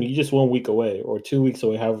opportunity. You're just 1 week away or 2 weeks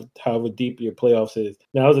away, however deep your playoffs is.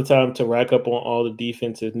 Now is the time to rack up on all the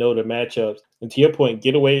defenses, know the matchups. And to your point,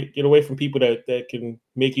 get away from people that can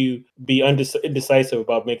make you be indecisive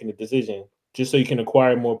about making a decision, just so you can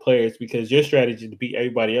acquire more players, because your strategy to beat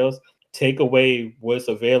everybody else, take away what's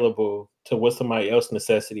available to what somebody else's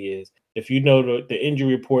necessity is. If you know the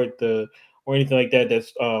injury report, or anything like that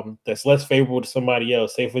that's less favorable to somebody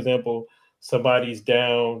else. Say, for example, somebody's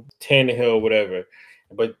down Tannehill, whatever.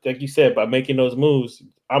 But like you said, by making those moves,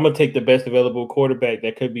 I'm going to take the best available quarterback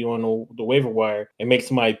that could be on the waiver wire and make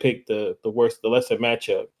somebody pick the lesser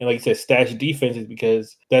matchup. And like you said, stash defenses,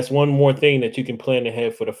 because that's one more thing that you can plan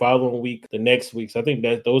ahead for the following week, the next week. So I think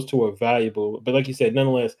that those two are valuable. But like you said,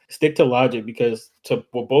 nonetheless, stick to logic, because to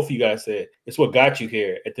what both of you guys said, it's what got you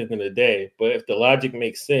here at the end of the day. But if the logic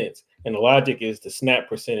makes sense, and the logic is the snap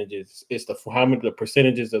percentages, it's the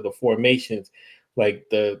percentages of the formations, like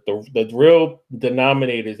the real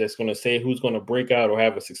denominators that's going to say who's going to break out or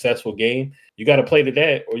have a successful game. You got to play to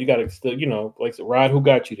that, or you got to still, ride who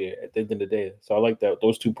got you there at the end of the day. So I like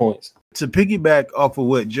those 2 points. To piggyback off of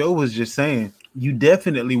what Joe was just saying, you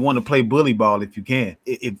definitely want to play bully ball if you can.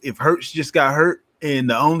 If Hurts just got hurt, and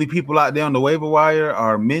the only people out there on the waiver wire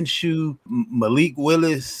are Minshew, Malik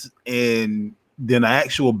Willis, and then an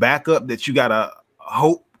actual backup that you got to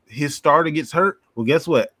hope his starter gets hurt, well, guess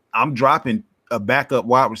what? I'm dropping a backup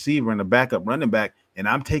wide receiver and a backup running back, and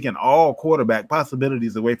I'm taking all quarterback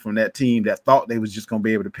possibilities away from that team that thought they was just going to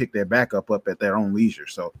be able to pick their backup up at their own leisure.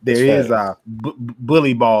 So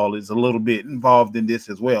bully ball is a little bit involved in this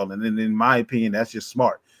as well. And then in my opinion, that's just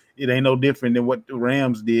smart. It ain't no different than what the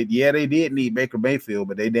Rams did. Yeah, they did need Baker Mayfield,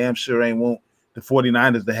 but they damn sure ain't want the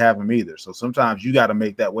 49ers to have him either. So sometimes you got to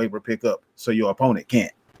make that waiver pickup so your opponent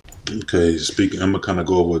can't. Okay, speaking, I'm gonna kind of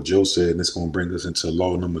go over what Joe said, and it's gonna bring us into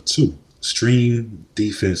law number 2: stream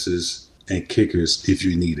defenses and kickers if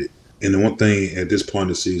you need it. And the one thing at this point of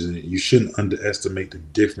the season, you shouldn't underestimate the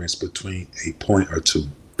difference between a point or two.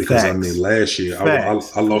 Because Facts. I mean, last year I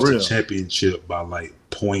lost the championship by like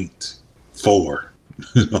 0.4.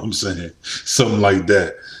 You know what I'm saying? Something like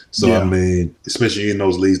that. So yeah. I mean, especially in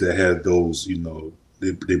those leagues that had those, you know,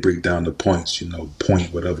 they break down the points, you know,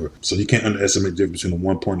 point whatever. So you can't underestimate the difference between a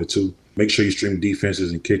 1 point or 2. Make sure you stream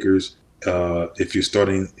defenses and kickers. If you're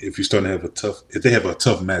starting to have if they have a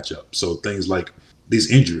tough matchup. So things like these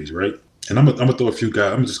injuries, right? And I'm gonna throw a few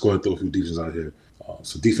guys. I'm just going to throw a few defenses out here.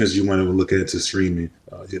 So defense you want to look at to streaming.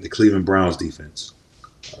 You got the Cleveland Browns defense.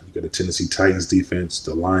 You got the Tennessee Titans defense,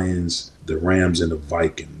 the Lions, the Rams, and the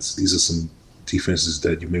Vikings. These are some defenses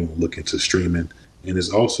that you may want to look into streaming. And it's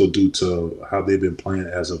also due to how they've been playing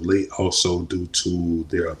as of late, also due to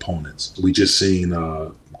their opponents. We just seen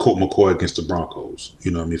Colt McCoy against the Broncos,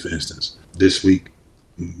 you know what I mean, for instance. This week,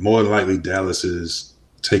 more than likely Dallas is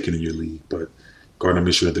taking in your league, but Gardner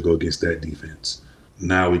Minshew had to go against that defense.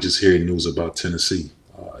 Now we just hearing news about Tennessee,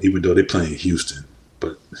 even though they're playing Houston.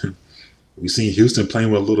 But we've seen Houston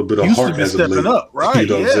playing with a little bit of heart as of late. Stepping up, right? You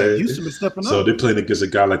know what I'm saying? Houston been stepping up. So they're playing against a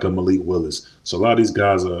guy like a Malik Willis. So a lot of these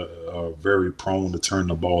guys are very prone to turn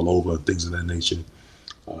the ball over and things of that nature.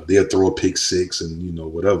 They'll throw a pick six and, you know,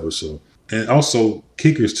 whatever. So, and also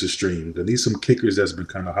kickers to stream. There need some kickers that's been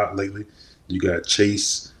kind of hot lately. You got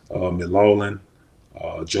Chase McLaughlin,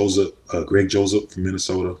 Greg Joseph from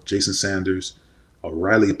Minnesota, Jason Sanders,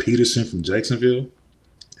 Riley Peterson from Jacksonville.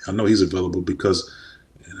 I know he's available because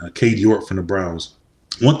Cade York from the Browns.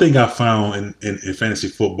 One thing I found in fantasy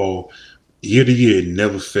football, year to year, it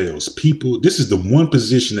never fails. This is the one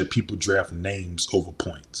position that people draft names over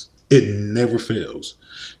points. It never fails.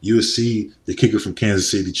 You'll see the kicker from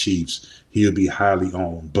Kansas City Chiefs. He'll be highly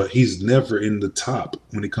owned, but he's never in the top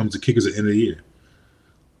when it comes to kickers at the end of the year.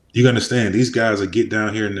 You understand, these guys are get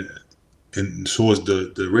down here and towards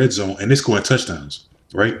the red zone, and they're scoring touchdowns,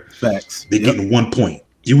 right? Facts. They're getting 1 point.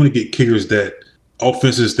 You want to get kickers that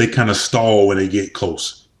offenses, they kind of stall when they get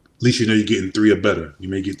close. At least you know you're getting 3 or better. You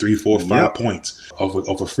may get 3, 4, 5 points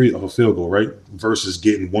off a field goal, right? Versus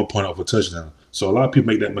getting 1 point off a touchdown. So a lot of people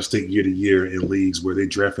make that mistake year to year in leagues where they're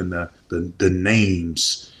drafting the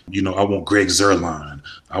names. You know, I want Greg Zuerlein.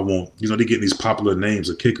 I want, you know, they get these popular names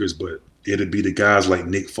of kickers, but it'll be the guys like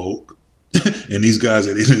Nick Folk. And these guys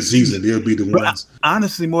at the end of the season, they'll be the ones.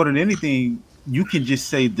 Honestly, more than anything, you can just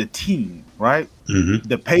say the team, right? Mm-hmm.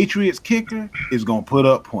 The Patriots kicker is going to put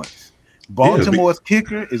up points. Baltimore's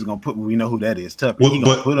kicker is going to put, we know who that is, Tucker.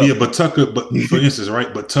 But Tucker, for instance,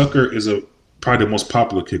 right? But Tucker is probably the most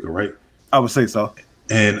popular kicker, right? I would say so.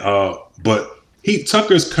 And but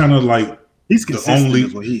Tucker's kind of like he's consistent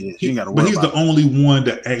is what he is. He's the only one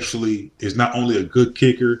that actually is not only a good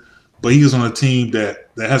kicker, but he is on a team that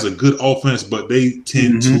has a good offense, but they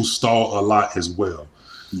tend to stall a lot as well.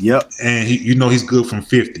 Yep. And he's good from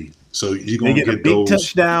 50. So you're going to get a big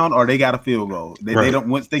touchdown or they got a field goal. They don't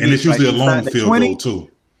once they get, and it's usually a long field 20, goal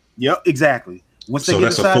too. Yep, exactly. Once they get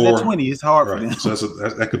inside that 20, it's hard for them. So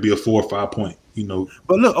that could be a 4 or 5 point, you know.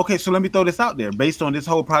 But look, okay, so let me throw this out there. Based on this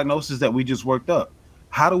whole prognosis that we just worked up,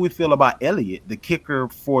 how do we feel about Elliott, the kicker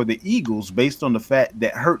for the Eagles, based on the fact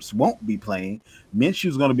that Hurts won't be playing?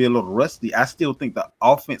 Minshew's going to be a little rusty. I still think the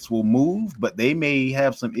offense will move, but they may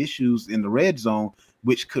have some issues in the red zone,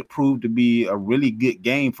 which could prove to be a really good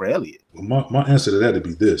game for Elliott. Well, my answer to that would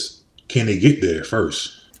be this. Can they get there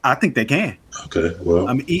first? I think they can. Okay, well.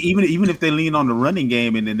 I mean, even if they lean on the running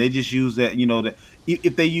game and then they just use that, you know,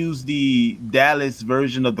 if they use the Dallas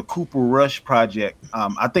version of the Cooper Rush project,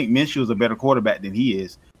 I think Minshew is a better quarterback than he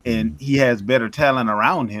is. And he has better talent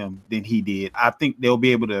around him than he did. I think they'll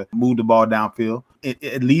be able to move the ball downfield,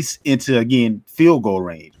 at least into, again, field goal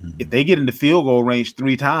range. Mm-hmm. If they get into field goal range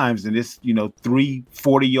 3 times and it's, 3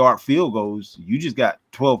 40-yard field goals, you just got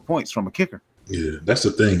 12 points from a kicker. Yeah, that's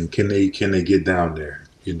the thing. Can they get down there?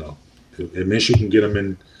 If Minshew can get them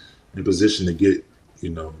in position to get,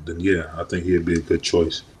 then yeah, I think he'd be a good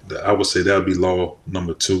choice. I would say that would be law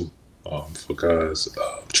number 2. For guys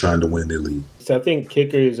trying to win their league. So I think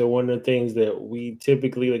kickers are one of the things that we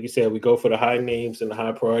typically, like you said, we go for the high names and the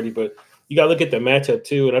high priority, but you got to look at the matchup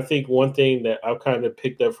too. And I think one thing that I've kind of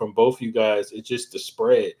picked up from both you guys is just the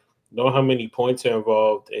spread. Know how many points are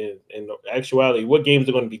involved, and in actuality, what games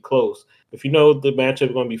are going to be close. If you know the matchup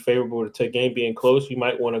is going to be favorable to a game being close, you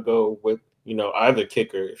might want to go with, either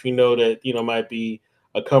kicker. If you know that, might be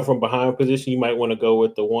a come from behind position, you might want to go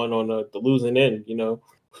with the one on the losing end,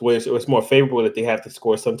 where it's more favorable that they have to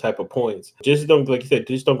score some type of points. Just don't, like you said,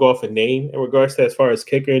 just don't go off a name in regards to as far as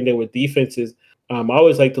kicker. And then with defenses, I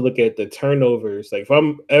always like to look at the turnovers. Like if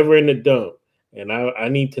I'm ever in the dump and I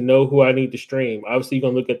need to know who I need to stream, obviously you're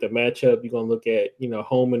going to look at the matchup. You're going to look at,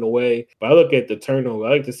 home and away. But I look at the turnover.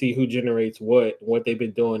 I like to see who generates what they've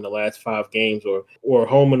been doing the last 5 games or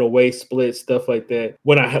home and away splits, stuff like that.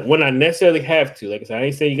 When I necessarily have to, like I said, I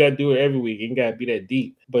ain't saying you got to do it every week. You ain't got to be that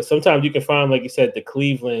deep. But sometimes you can find, like you said, the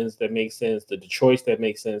Clevelands that make sense, the Detroits that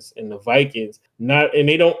make sense, and the Vikings. And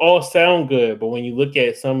they don't all sound good. But when you look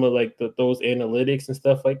at some of like those analytics and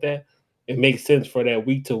stuff like that, it makes sense for that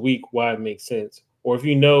week to week why it makes sense. Or if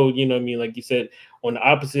like you said, on the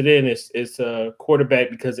opposite end, it's a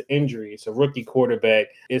quarterback because of injury. It's a rookie quarterback.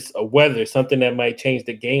 It's a weather, something that might change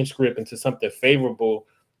the game script into something favorable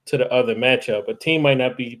to the other matchup. A team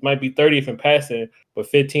might be 30th in passing, but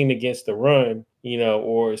 15 against the run,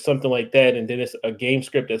 or something like that. And then it's a game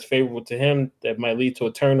script that's favorable to him that might lead to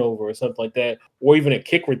a turnover or something like that, or even a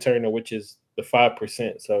kick returner, which is the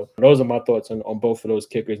 5%. So those are my thoughts on both of those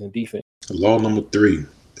kickers and defense. Law number 3,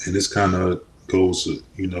 and this kind of goes,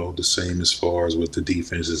 the same as far as with the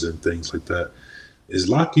defenses and things like that, is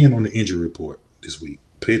lock in on the injury report this week.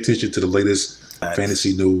 Pay attention to the latest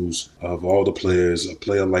fantasy news of all the players. A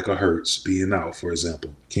player like a Hurts being out, for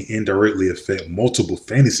example, can indirectly affect multiple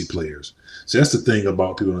fantasy players. So that's the thing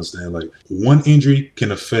about people understand, like one injury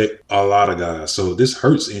can affect a lot of guys. So this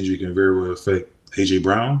Hurts injury can very well affect A.J.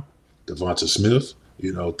 Brown, Devonta Smith,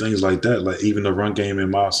 things like that, like even the run game in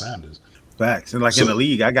Miles Sanders. Facts. And in the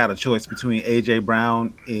league, I got a choice between A.J.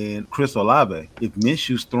 Brown and Chris Olave. If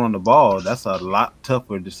Minshew's throwing the ball, that's a lot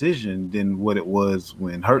tougher decision than what it was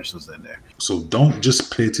when Hurts was in there. So don't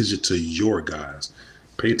just pay attention to your guys.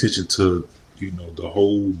 Pay attention to, the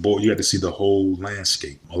whole board. You got to see the whole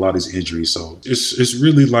landscape, a lot of these injuries. So it's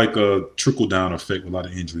really like a trickle-down effect with a lot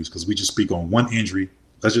of injuries because we just speak on one injury.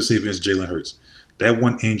 Let's just say if it's Jalen Hurts. That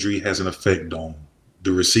one injury has an effect on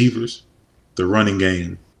the receivers, the running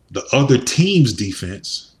game, the other team's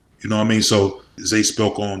defense, So Zay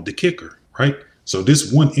spoke on the kicker, right? So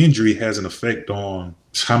this one injury has an effect on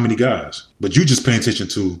how many guys, but you just paying attention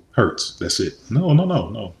to Hurts. That's it.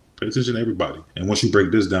 No. Pay attention to everybody. And once you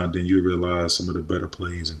break this down, then you realize some of the better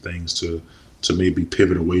plays and things to maybe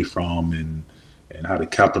pivot away from and how to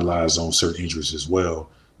capitalize on certain injuries as well.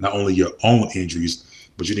 Not only your own injuries,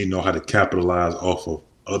 but you need to know how to capitalize off of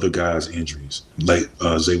other guys' injuries. Like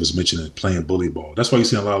Zay was mentioning, playing bully ball. That's why you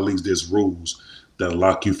see in a lot of leagues there's rules that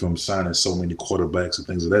lock you from signing so many quarterbacks and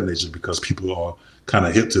things of that nature because people are kind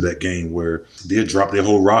of hip to that game where they'll drop their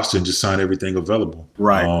whole roster and just sign everything available.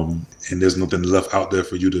 Right. And there's nothing left out there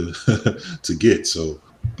for you to to get. So,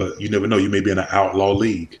 but you never know. You may be in an outlaw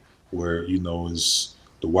league where, is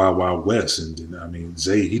the Wild Wild West. And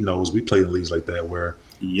Zay, he knows we play in leagues like that where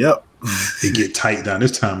it get tight down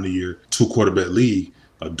this time of the year, 2 quarterback league.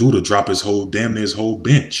 A dude will drop damn near his whole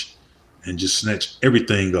bench and just snatch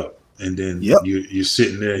everything up. And then you're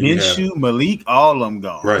sitting there. Minshew, Malik, all of them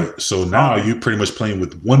gone. Right. So now you're pretty much playing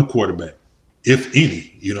with one quarterback, if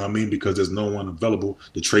any, because there's no one available.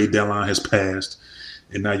 The trade deadline has passed,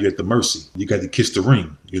 and now you're at the mercy. You got to kiss the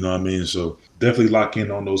ring, So definitely lock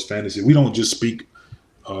in on those fantasy. We don't just speak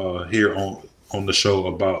here on the show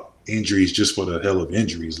about injuries just for the hell of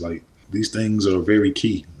injuries. Like these things are very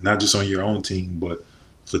key, not just on your own team, but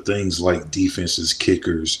for things like defenses,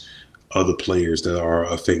 kickers, other players that are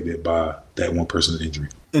affected by that one person's injury.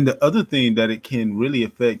 And the other thing that it can really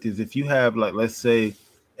affect is if you have, like, let's say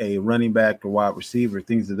a running back or wide receiver,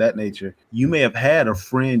 things of that nature, you may have had a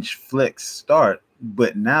fringe flex start,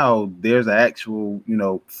 but now there's an actual,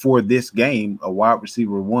 for this game, a wide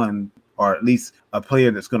receiver 1, or at least a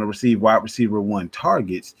player that's going to receive wide receiver 1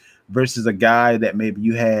 targets versus a guy that maybe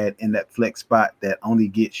you had in that flex spot that only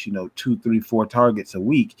gets, 2, 3, 4 targets a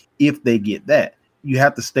week. If they get that, you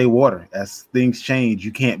have to stay water as things change.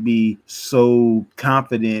 You can't be so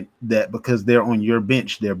confident that because they're on your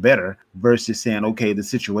bench, they're better versus saying, okay, the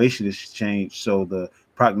situation has changed. So the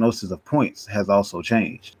prognosis of points has also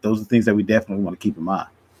changed. Those are things that we definitely want to keep in mind.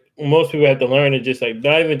 Most people have to learn to just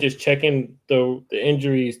not even just checking the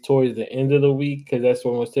injuries towards the end of the week, because that's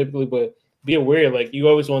what most typically, but be aware, like you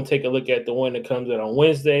always want to take a look at the one that comes out on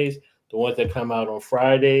Wednesdays, the ones that come out on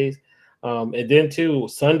Fridays. And then too,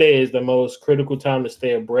 Sunday is the most critical time to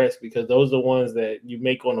stay abreast because those are the ones that you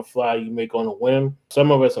make on the fly, you make on a whim.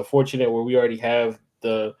 Some of us are fortunate where we already have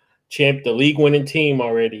the league winning team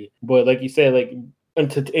already. But like you said, like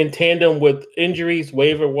in tandem with injuries,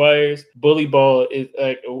 waiver wires, bully ball is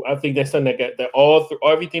like, I think that's something that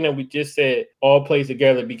everything that we just said all plays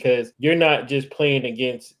together because you're not just playing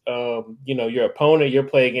against your opponent, you're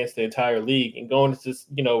playing against the entire league and going to it's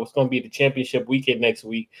going to be the championship weekend next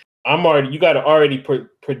week. You got to already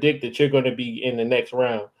predict that you're going to be in the next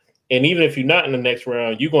round. And even if you're not in the next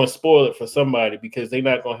round, you're going to spoil it for somebody because they're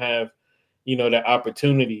not going to have, that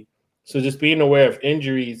opportunity. So just being aware of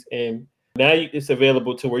injuries, and now it's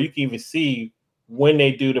available to where you can even see when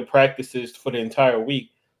they do the practices for the entire week.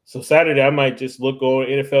 So Saturday, I might just look on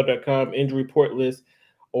NFL.com injury report list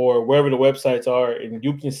or wherever the websites are, and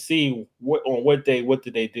you can see on what day, what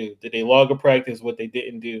did they do? Did they log a practice, what they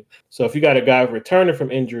didn't do? So if you got a guy returning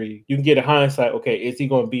from injury, you can get a hindsight, okay, is he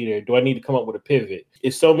going to be there? Do I need to come up with a pivot?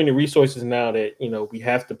 It's so many resources now that, we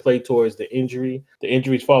have to play towards the injury. The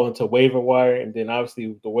injuries fall into waiver wire, and then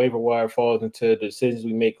obviously the waiver wire falls into the decisions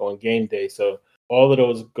we make on game day. So all of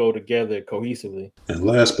those go together cohesively. And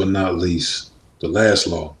last but not least, the last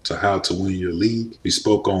law to how to win your league. We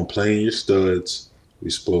spoke on playing your studs. We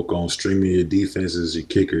spoke on streaming your defenses, your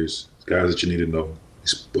kickers, guys that you need to know. We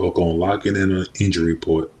spoke on locking in an injury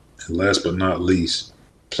report. And last but not least,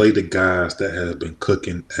 play the guys that have been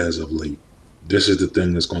cooking as of late. This is the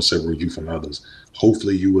thing that's going to separate you from others.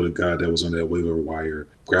 Hopefully you were the guy that was on that waiver wire,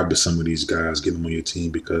 grabbing some of these guys, getting them on your team,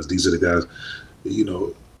 because these are the guys,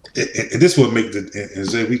 and this would make and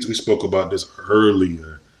Zay, we spoke about this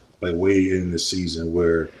earlier, like way in the season,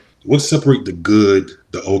 where what separate the good,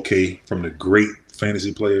 the okay from the great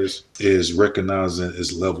fantasy players is recognizing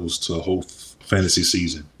its levels to a whole fantasy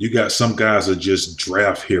season. You got some guys are just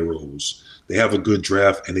draft heroes. They have a good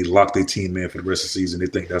draft and they lock their team in for the rest of the season. They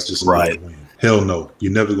think that's just a way to win. Hell no,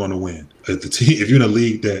 you're never going to win. If you're in a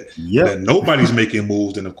league that nobody's making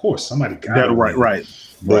moves, then of course somebody got to win. Right.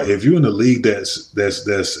 But if you're in a league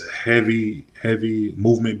that's heavy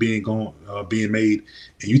movement being made,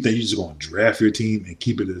 and you think you're just going to draft your team and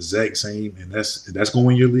keep it the exact same, and that's going to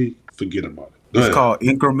win your league, forget about it. It's called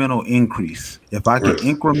incremental increase. If I can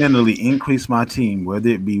incrementally increase my team, whether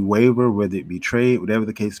it be waiver, whether it be trade, whatever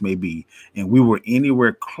the case may be, and we were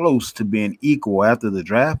anywhere close to being equal after the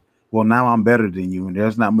draft, well, now I'm better than you, and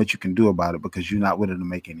there's not much you can do about it because you're not willing to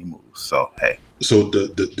make any moves. So, hey. So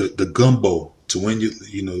the gumbo to win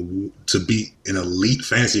to be an elite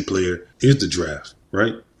fantasy player is the draft,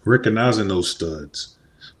 right? Recognizing those studs.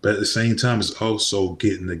 But at the same time, it's also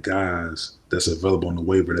getting the guys that's available on the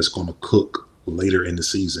waiver that's going to cook later in the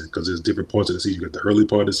season, because there's different parts of the season. You got the early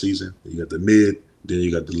part of the season, you got the mid, then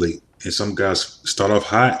you got the late. And some guys start off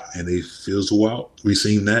hot and they fizzle out. We've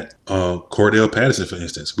seen that. Cordell Patterson, for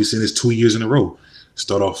instance, we've seen this 2 years in a row.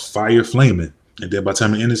 Start off fire flaming, and then by the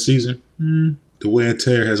time the end of the season, the wear and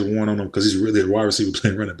tear has worn on him because he's really a wide receiver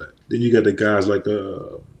playing running back. Then you got the guys like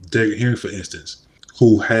Derrick Henry, for instance,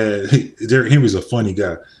 Derrick Henry's a funny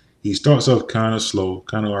guy. He starts off kind of slow,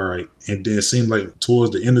 kind of all right, and then it seemed like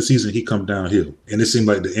towards the end of the season, he come downhill. And it seemed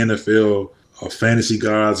like the NFL or fantasy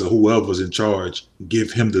guys or whoever's in charge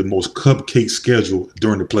give him the most cupcake schedule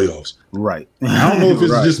during the playoffs. Right. I don't know if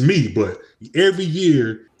it's just me, but every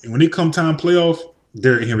year, when it come time playoff,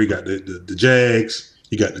 Derrick Henry got the Jags,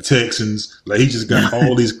 he got the Texans. Like, he just got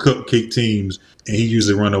all these cupcake teams, and he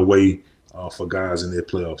usually run away for guys in their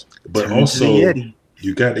playoffs. But also,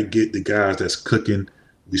 you got to get the guys that's cooking.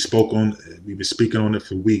 We've been speaking on it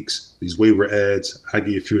for weeks. These waiver ads, I give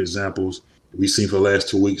you a few examples. We've seen for the last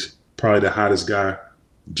 2 weeks, probably the hottest guy,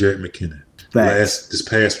 Jerick McKinnon. This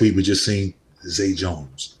past week, we just seen Zay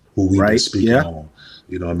Jones, who we've been speaking on.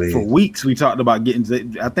 You know what I mean? For weeks, we talked about getting Zay.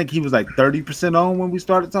 I think he was like 30% on when we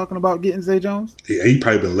started talking about getting Zay Jones. Yeah, he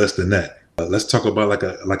probably been less than that. Let's talk about like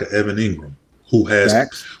a Evan Ingram, who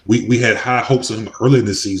has we had high hopes of him early in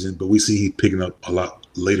the season, but we see he picking up a lot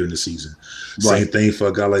later in the season. Same thing for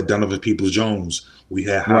a guy like Donovan Peoples-Jones. We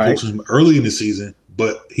had high hopes of him early in the season,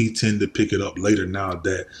 but he tended to pick it up later now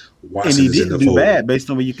that Watson is in the fold. And he didn't do bad based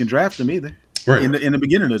on where you can draft him either. Right. In the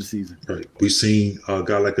beginning of the season. Right. We've seen a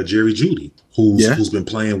guy like a Jerry Jeudy who's been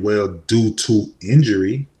playing well due to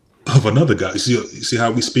injury of another guy. You see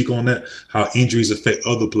how we speak on that? How injuries affect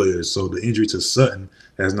other players. So the injury to Sutton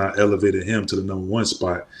has not elevated him to the number one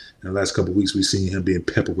spot. In the last couple of weeks, we've seen him being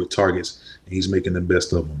peppered with targets, and he's making the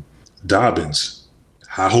best of them. Dobbins,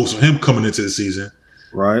 high hopes for him coming into the season.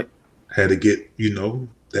 Right. Had to get,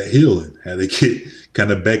 that healing. Had to get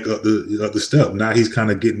kind of back up the step. Now he's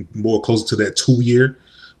kind of getting more closer to that 2-year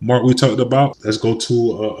mark we talked about. Let's go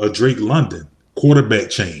to a Drake London. Quarterback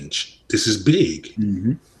change. This is big.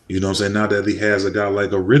 Mm-hmm. You know what I'm saying? Now that he has a guy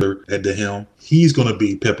like a Ritter at the helm, he's going to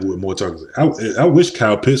be peppered with more targets. I wish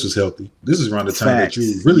Kyle Pitts was healthy. This is around the time that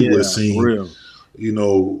you really would have seen,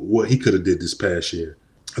 what he could have did this past year.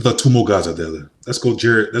 I thought 2 more guys out there. Let's go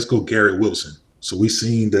Garrett Wilson. So we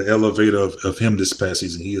seen the elevator of him this past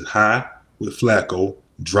season. He is high with Flacco,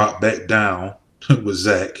 dropped back down with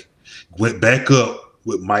Zach, went back up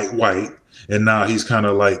with Mike White, and now he's kind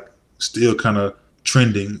of like still kind of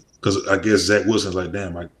trending because I guess Zach Wilson's like,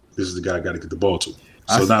 damn, this is the guy I got to get the ball to.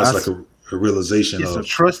 So now it's like a realization. It's a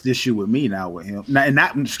trust issue with me now with him.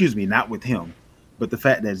 Not with him, but the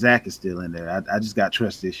fact that Zach is still in there. I just got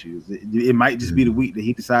trust issues. It might just be the week that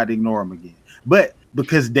he decided to ignore him again. But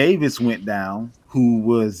because Davis went down, who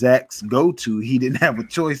was Zach's go-to, he didn't have a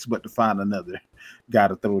choice but to find another guy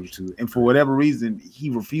to throw it to. And for whatever reason, he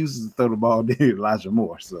refuses to throw the ball to Elijah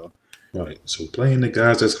Moore. So, right. So playing the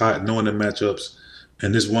guys that's hot, knowing the matchups.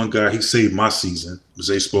 And this one guy, he saved my season.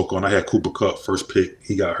 Zay spoke on. I had Cooper Kupp first pick.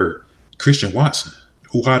 He got hurt. Christian Watson,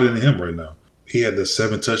 who hotter than him right now? He had the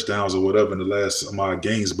 7 touchdowns or whatever in the last amount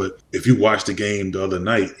games. But if you watched the game the other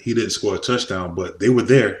night, he didn't score a touchdown, but they were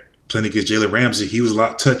there. Playing against Jalen Ramsey, he was a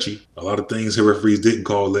lot touchy. A lot of things the referees didn't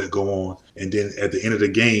call, let go on. And then at the end of the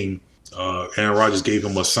game, Aaron Rodgers gave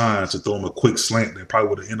him a sign to throw him a quick slant that probably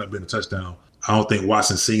would have ended up being a touchdown. I don't think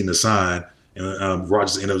Watson seen the sign. And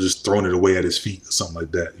Rodgers ended up just throwing it away at his feet or something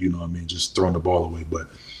like that. You know what I mean? Just throwing the ball away. But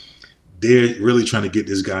they're really trying to get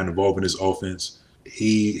this guy involved in his offense.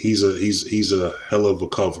 He's a hell of a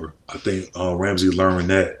cover. I think Ramsey learned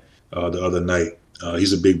that the other night.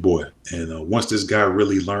 He's a big boy. And once this guy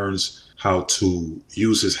really learns how to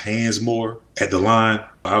use his hands more at the line,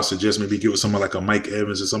 I would suggest maybe get with somebody like a Mike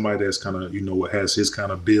Evans or somebody that's kind of, has his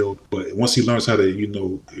kind of build. But once he learns how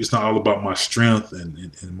to, it's not all about my strength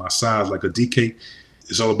and my size like a DK.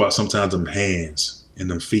 It's all about sometimes them hands and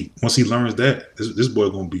them feet. Once he learns that, this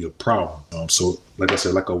boy going to be a problem. So like I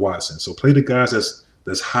said, like a Watson. So play the guys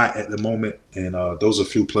that's hot at the moment. And those are a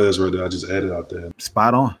few players right there I just added out there.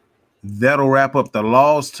 Spot on. That'll wrap up the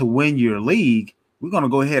laws to win your league. We're going to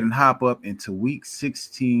go ahead and hop up into Week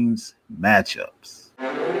 16's matchups.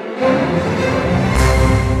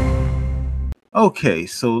 Okay,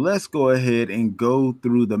 so let's go ahead and go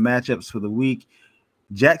through the matchups for the week.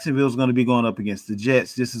 Jacksonville's going to be going up against the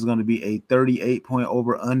Jets. This is going to be a 38-point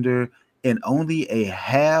over-under and only a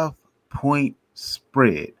half-point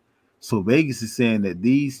spread. So Vegas is saying that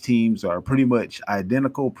these teams are pretty much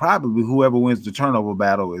identical. Probably whoever wins the turnover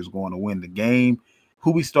battle is going to win the game. Who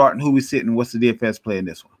we starting, who we sitting, what's the DFS play in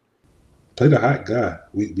this one? Play the hot guy.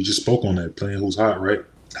 We just spoke on that, playing who's hot, right?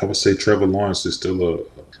 I would say Trevor Lawrence is still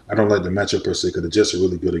I don't like the matchup per se because the Jets are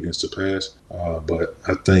really good against the pass. But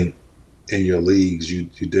I think in your leagues, you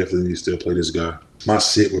definitely need to still play this guy. My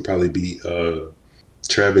sit would probably be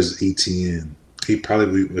Travis Etienne. He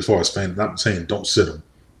probably, as far as fans, not saying don't sit him.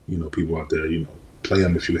 People out there, play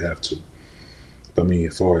him if you have to. But I mean,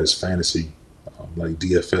 as far as fantasy, like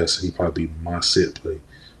DFS, he'd probably be my sit play.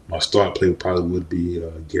 My start play would be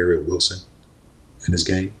Garrett Wilson in this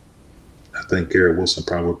game. I think Garrett Wilson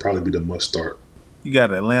would probably be the must start. You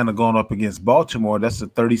got Atlanta going up against Baltimore. That's a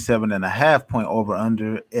 37.5-point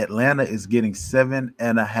over-under. Atlanta is getting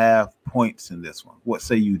 7.5 points in this one. What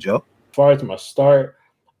say you, Joe? As far as my start,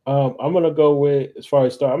 I'm going to go with, I'm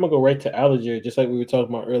going to go right to Algier, just like we were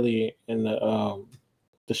talking about earlier in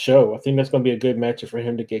the show. I think that's going to be a good matchup for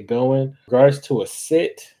him to get going. In regards to a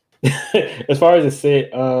sit, as far as a sit,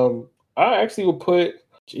 I actually would put,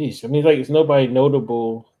 it's nobody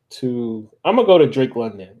notable to, I'm going to go to Drake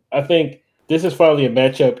London. I think this is probably a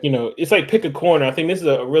matchup, it's like pick a corner. I think this is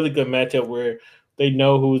a really good matchup where they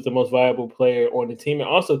know who's the most viable player on the team. And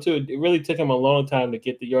also, too, it really took him a long time to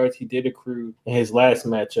get the yards he did accrue in his last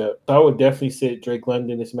matchup. So I would definitely sit Drake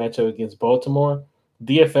London this matchup against Baltimore.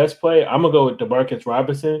 DFS play, I'm going to go with DeMarcus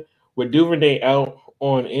Robinson. With Duvernay out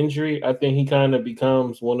on injury, I think he kind of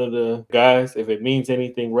becomes one of the guys, if it means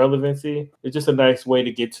anything relevancy. It's just a nice way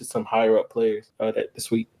to get to some higher-up players this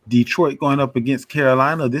week. Detroit going up against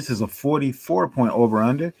Carolina. This is a 44-point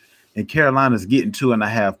over-under, and Carolina's getting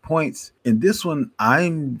 2.5 points. In this one,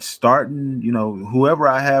 I'm starting, whoever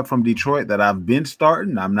I have from Detroit that I've been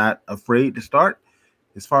starting, I'm not afraid to start.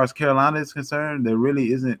 As far as Carolina is concerned, there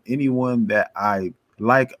really isn't anyone that I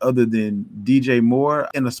like other than DJ Moore.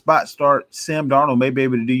 In a spot start, Sam Darnold may be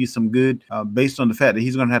able to do you some good based on the fact that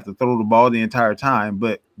he's going to have to throw the ball the entire time.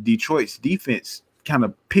 But Detroit's defense kind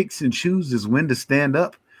of picks and chooses when to stand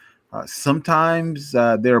up. Sometimes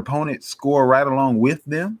their opponents score right along with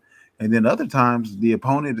them. And then other times the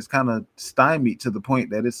opponent is kind of stymied to the point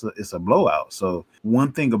that it's a blowout. So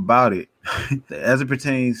one thing about it, as it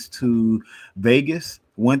pertains to Vegas,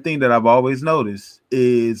 one thing that I've always noticed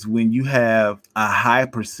is when you have a high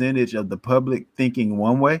percentage of the public thinking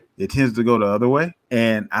one way, it tends to go the other way.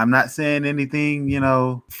 And I'm not saying anything,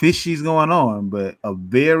 fishy's going on, but a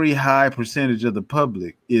very high percentage of the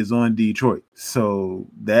public is on Detroit. So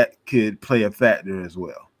that could play a factor as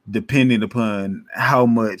well, depending upon how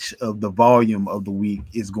much of the volume of the week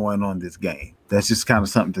is going on this game. That's just kind of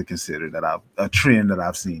something to consider, a trend that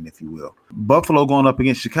I've seen, if you will. Buffalo going up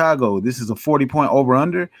against Chicago. This is a 40-point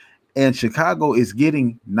over-under, and Chicago is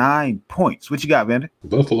getting 9 points. What you got, Vander?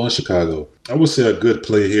 Buffalo and Chicago. I would say a good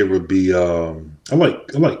play here would be I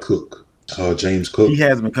like Cook. James Cook. He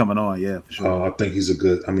has been coming on, yeah, for sure. I think he's a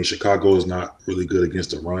good. I mean, Chicago is not really good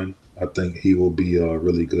against the run. I think he will be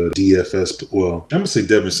really good. DFS. Well, I'm gonna say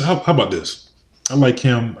Devin. How about this? I like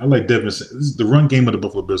him. I like Devin. This is the run game of the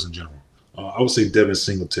Buffalo Bills in general. I would say Devin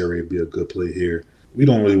Singletary would be a good play here. We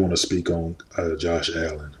don't really want to speak on Josh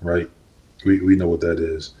Allen, right? We know what that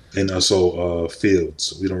is. And also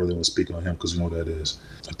Fields. We don't really want to speak on him because we know what that is.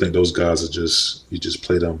 I think those guys are you just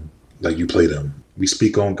play them like you play them. We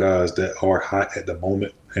speak on guys that are hot at the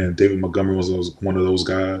moment, and David Montgomery was one of those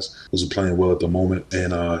guys who's playing well at the moment,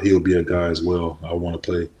 and he'll be a guy as well I want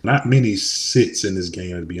to play. Not many sits in this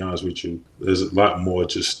game, to be honest with you. There's a lot more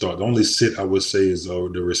just start. The only sit I would say is the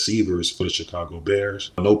receivers for the Chicago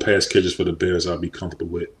Bears. No pass catches for the Bears I'll be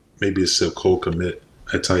comfortable with. Maybe it's Cole Kmet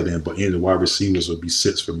at tight end, but any of the wide receivers would be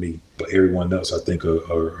sits for me. But everyone else, I think,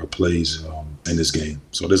 are plays in this game.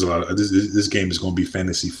 So there's a lot of this game is going to be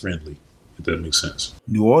fantasy friendly, if that makes sense.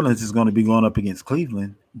 New Orleans is going to be going up against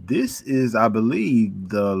Cleveland. This is, I believe,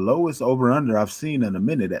 the lowest over-under I've seen in a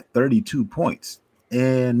minute at 32 points.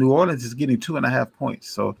 And New Orleans is getting 2.5 points.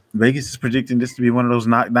 So Vegas is predicting this to be one of those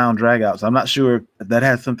knockdown dragouts. I'm not sure if that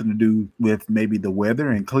has something to do with maybe the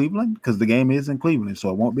weather in Cleveland, because the game is in Cleveland, so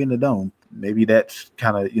it won't be in the Dome. Maybe that's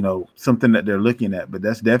kind of, something that they're looking at, but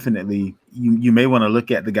that's definitely you may want to look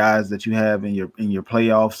at the guys that you have in your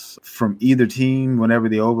playoffs from either team. Whenever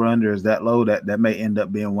the over under is that low, that may end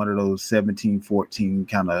up being one of those 17-14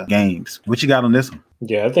 kind of games. What you got on this one?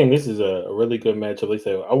 Yeah, I think this is a really good matchup. Like I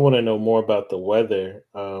said, I want to know more about the weather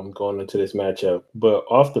going into this matchup. But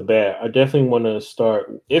off the bat, I definitely want to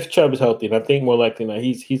start if Chubb is healthy, and I think more likely now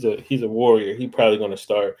he's a warrior. He's probably going to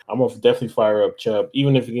start. I'm gonna definitely fire up Chubb,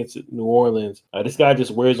 even if against New Orleans. This guy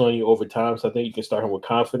just wears on you over time, so I think you can start him with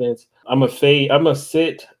confidence. I'm gonna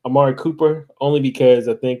sit Amari Cooper only because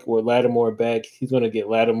I think with Lattimore back, he's going to get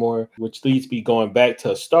Lattimore, which leads me going back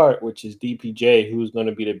to a start, which is DPJ, who's going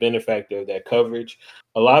to be the benefactor of that coverage.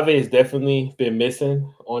 Olave has definitely been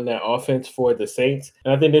missing on that offense for the Saints.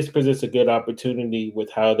 And I think this presents a good opportunity with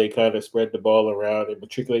how they kind of spread the ball around and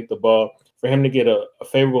matriculate the ball for him to get a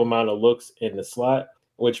favorable amount of looks in the slot,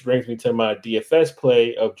 which brings me to my DFS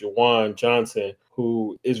play of Juwan Johnson,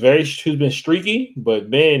 who's been streaky, but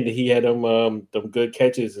man, he had them good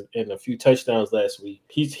catches and a few touchdowns last week.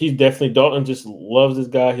 He's definitely, Dalton just loves this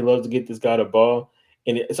guy. He loves to get this guy the ball.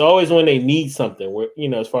 And it's always when they need something where,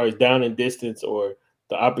 as far as down and distance or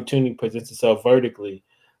the opportunity presents itself vertically.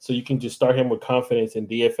 So you can just start him with confidence in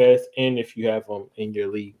DFS and if you have him in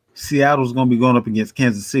your league. Seattle's going to be going up against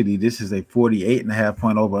Kansas City. This is a 48.5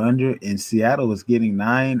 point over under, and Seattle is getting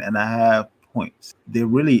 9.5 points. There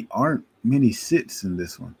really aren't many sits in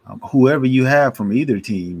this one. Whoever you have from either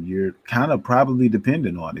team, you're kind of probably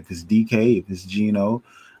dependent on. If it's DK, if it's Geno,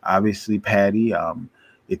 obviously Patty.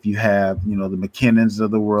 If you have, the McKinnons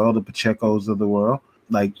of the world, the Pachecos of the world,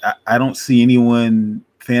 like I don't see anyone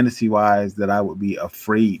fantasy-wise that I would be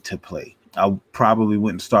afraid to play. I probably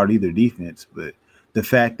wouldn't start either defense, but the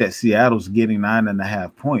fact that Seattle's getting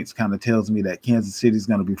 9.5 points kind of tells me that Kansas City's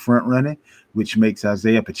going to be front running, which makes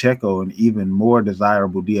Isaiah Pacheco an even more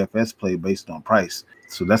desirable DFS play based on price.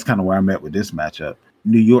 So that's kind of where I'm at with this matchup.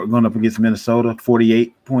 New York going up against Minnesota,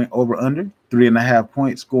 48 point over under, 3.5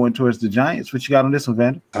 points going towards the Giants. What you got on this one,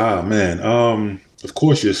 Vander? Of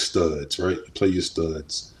course your studs, right? You play your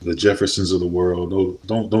studs. The Jeffersons of the world.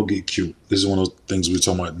 No, don't get cute. This is one of those things we're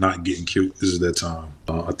talking about, not getting cute. This is that time.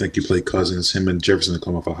 I think you play Cousins. Him and Jefferson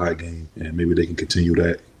come off a high game, and maybe they can continue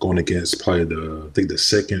that going against probably the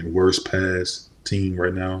second worst pass team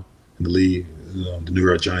right now in the league, the New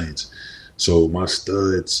York Giants. So my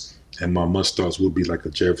studs and my must-starts would be like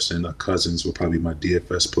a Jefferson, a Cousins would probably be my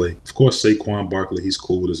DFS play. Of course, Saquon Barkley, he's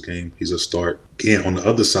cool with his game. He's a start. Again, on the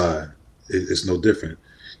other side, it's no different.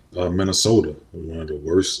 Minnesota, one of the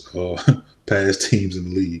worst pass teams in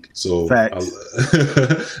the league. So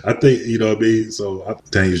I think, you know what I mean? So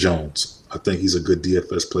Daniel Jones, I think he's a good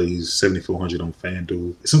DFS play. He's 7,400 on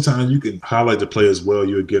FanDuel. Sometimes you can highlight the players well.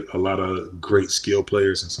 You'll get a lot of great skill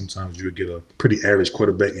players, and sometimes you'll get a pretty average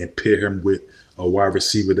quarterback and pair him with a wide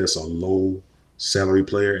receiver that's a low salary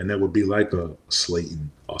player, and that would be like a Slayton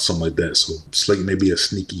or something like that. So Slayton may be a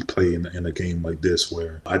sneaky play in a game like this,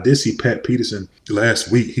 where I did see Pat Peterson last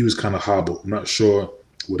week. He was kind of hobbled. I'm not sure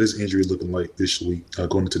what his injury is looking like this week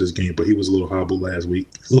going into this game, but he was a little hobbled last week.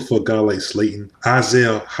 Look for a guy like Slayton.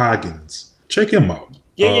 Isaiah Hodgins. Check him out.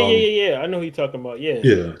 Yeah. I know who you're talking about.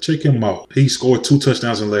 Yeah, check him out. He scored 2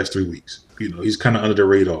 touchdowns in the last 3 weeks. He's kind of under the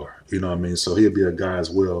radar. You know what I mean? So he'll be a guy as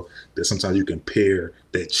well that sometimes you can pair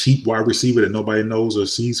that cheap wide receiver that nobody knows or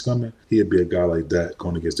sees coming. He'll be a guy like that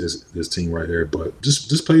going against this team right here. But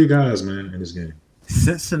just play your guys, man, in this game.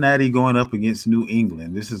 Cincinnati going up against New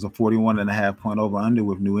England. This is a 41.5 point over under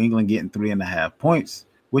with New England getting 3.5 points.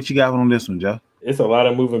 What you got on this one, Joe? It's a lot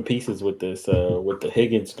of moving pieces with this, with the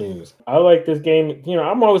Higgins news. I like this game.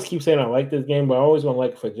 I'm always keep saying I like this game, but I always want to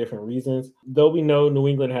like it for different reasons. Though we know New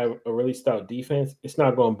England have a really stout defense, it's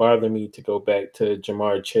not going to bother me to go back to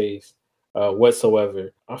Jamar Chase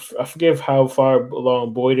whatsoever. I forget how far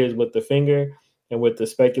along Boyd is with the finger and with the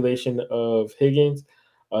speculation of Higgins.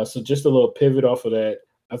 So just a little pivot off of that.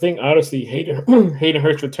 I think, honestly, Hayden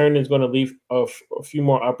Hurst return is going to leave a few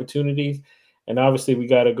more opportunities. And obviously, we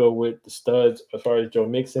got to go with the studs as far as Joe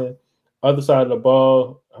Mixon. Other side of the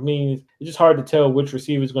ball, I mean, it's just hard to tell which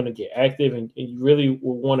receiver is going to get active, and you really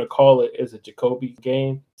will want to call it as a Jacoby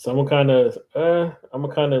game. So I'm gonna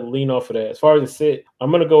kind of lean off of that. As far as the sit,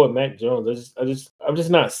 I'm gonna go with Mac Jones. I'm just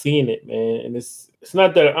not seeing it, man. And it's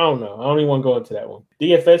not that I don't know. I don't even want to go into that one.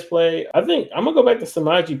 DFS play, I think I'm gonna go back to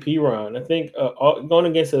Samaje Perine. I think going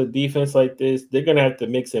against a defense like this, they're gonna have to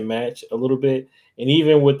mix and match a little bit. And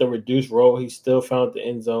even with the reduced role, he still found the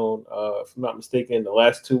end zone, if I'm not mistaken, in the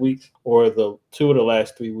last 2 weeks or the 2 of the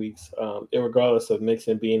last 3 weeks, regardless of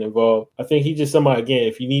Mixon being involved. I think he's just somebody,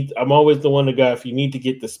 again, I'm always the guy, if you need to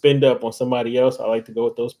get the spend up on somebody else, I like to go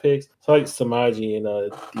with those picks. So I like Samaje and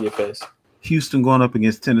DFS. Houston going up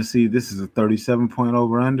against Tennessee. This is a 37 point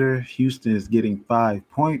over under. Houston is getting 5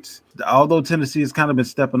 points. Although Tennessee has kind of been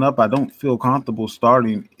stepping up, I don't feel comfortable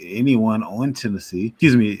starting anyone on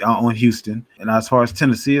on Houston. And as far as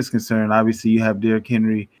Tennessee is concerned, obviously you have Derrick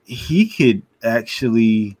Henry. He could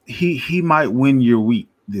actually, he might win your week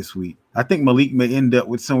this week. I think Malik may end up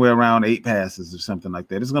with somewhere around 8 passes or something like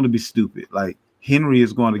that. It's going to be stupid. Like, Henry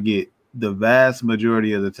is going to get the vast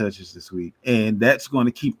majority of the touches this week, and that's going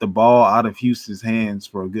to keep the ball out of Houston's hands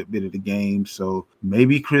for a good bit of the game. So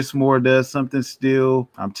maybe Chris Moore does something still.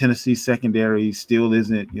 Tennessee's secondary still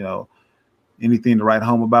isn't, anything to write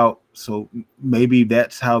home about. So maybe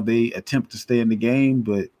that's how they attempt to stay in the game,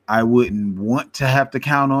 but I wouldn't want to have to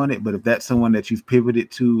count on it. But if that's someone that you've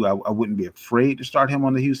pivoted to, I wouldn't be afraid to start him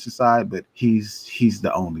on the Houston side, but he's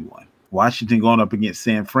the only one. Washington going up against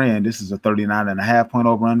San Fran. This is a 39.5 point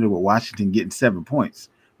over under with Washington getting 7 points.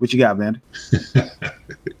 What you got, Vander?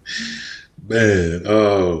 Man,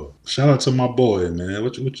 shout out to my boy, man.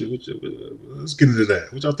 Let's get into that.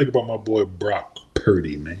 What y'all think about my boy Brock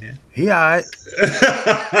Purdy, man? He all right.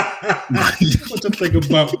 What y'all think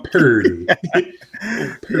about Purdy? Purdy.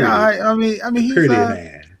 Yeah, I mean, he's Purdy,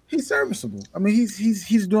 man. He's serviceable. I mean,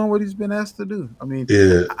 he's doing what he's been asked to do. I mean,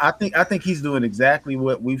 yeah. I think he's doing exactly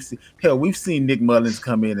what we've seen. Hell, we've seen Nick Mullins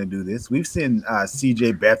come in and do this. We've seen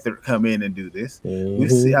CJ Beathard come in and do this. Mm-hmm.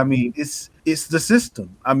 We've seen. I mean, it's the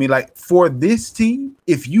system. I mean, like, for this team,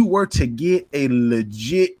 if you were to get a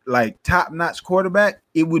legit, like, top-notch quarterback,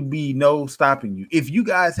 it would be no stopping you. If you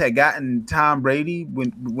guys had gotten Tom Brady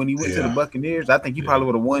when he went to the Buccaneers, I think you probably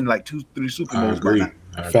would have won like 2-3 Super Bowls. I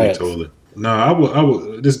agree totally. No, I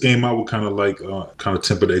would. This game, I would kind of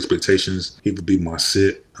temper the expectations. He would be my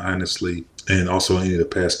sit, honestly, and also any of the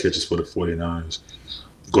pass catches for the 49ers.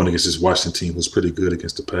 Going against this Washington team who's pretty good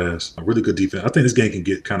against the pass. A really good defense. I think this game can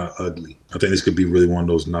get kind of ugly. I think this could be really one of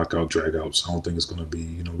those knockout dragouts. I don't think it's going to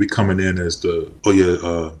be, we coming in as the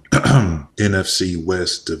NFC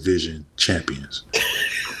West Division champions.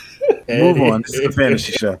 Move on. This is a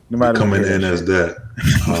fantasy show. Coming in as that.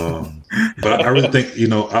 But I really think,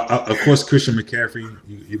 of course, Christian McCaffrey,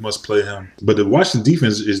 you must play him. But the Washington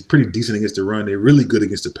defense is pretty decent against the run. They're really good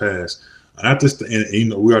against the pass.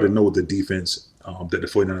 And we already know what the defense that the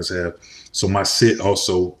 49ers have. So my sit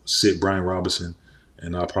Brian Robinson,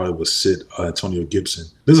 and I probably would sit Antonio Gibson.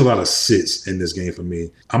 There's a lot of sits in this game for me.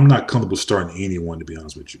 I'm not comfortable starting anyone, to be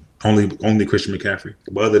honest with you. Only Christian McCaffrey.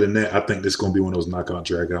 But other than that, I think this is going to be one of those knockout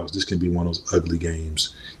dragouts. This can be one of those ugly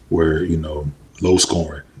games where, low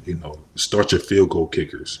scoring. Start your field goal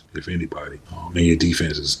kickers, if anybody, and your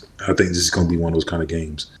defenses. I think this is going to be one of those kind of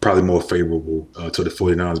games. Probably more favorable to the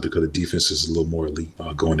 49ers because the defense is a little more elite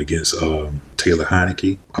going against Taylor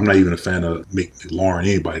Heineke. I'm not even a fan of McLaurin,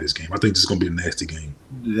 anybody this game. I think this is going to be a nasty game.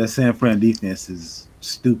 That San Fran defense is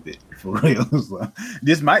stupid, for real. So,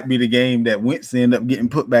 this might be the game that Wentz end up getting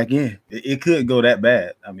put back in. It could go that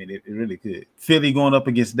bad. I mean, it really could. Philly going up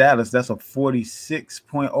against Dallas. That's a 46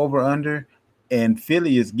 point over under. and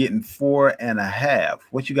Philly is getting 4.5.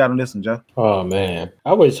 What you got on this one, Joe? Oh man,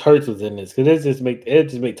 I wish Hurts was in this because it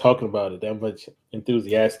just make talking about it that much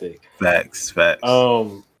enthusiastic. Facts.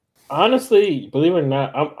 Honestly, believe it or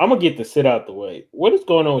not, I'm gonna get the sit out the way. What is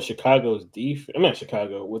going on with Chicago's defense? I'm not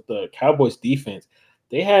Chicago with the Cowboys defense.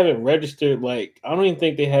 They haven't registered I don't even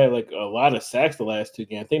think they had a lot of sacks the last 2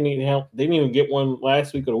 games. They didn't even get one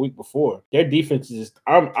last week or the week before. Their defense is just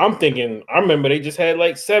I'm thinking I remember they just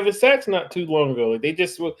had 7 sacks not too long ago. They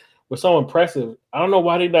just were so impressive. I don't know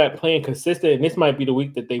why they're not playing consistent, and this might be the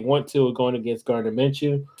week that they want to going against Gardner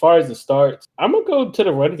Minshew. As far as the starts, I'm gonna go to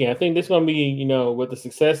the run game. I think this is gonna be, with the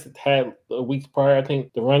success it had weeks prior. I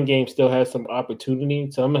think the run game still has some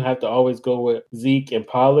opportunity, so I'm gonna have to always go with Zeke and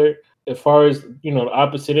Pollard. As far as, the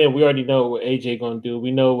opposite end, we already know what AJ going to do. We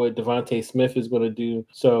know what Devontae Smith is going to do.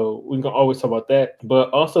 So we can always talk about that. But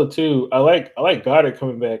also, too, I like Goddard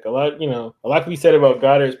coming back. A lot we said about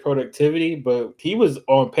Goddard's productivity, but he was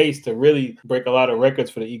on pace to really break a lot of records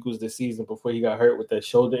for the Eagles this season before he got hurt with that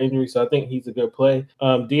shoulder injury. So I think he's a good play.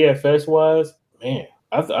 DFS-wise, man,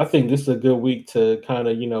 I think this is a good week to kind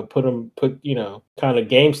of, kind of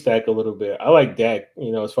game stack a little bit. I like Dak,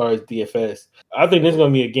 as far as DFS. I think this is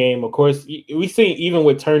going to be a game. Of course, we see even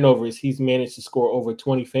with turnovers, he's managed to score over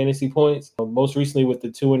 20 fantasy points. Most recently with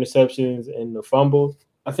the 2 interceptions and the fumbles.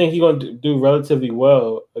 I think he's going to do relatively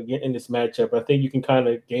well again in this matchup. I think you can kind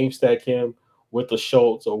of game stack him with a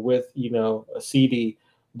Schultz or with, a CD.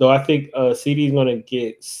 Though I think CD is going to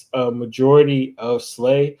get a majority of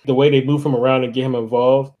Slay. The way they move him around and get him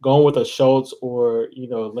involved, going with a Schultz or,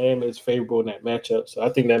 Lamb is favorable in that matchup. So I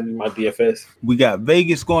think that'd be my DFS. We got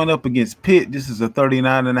Vegas going up against Pitt. This is a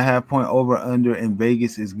 39.5 point over-under, and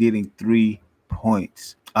Vegas is getting 3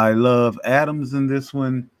 points. I love Adams in this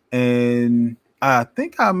one, and I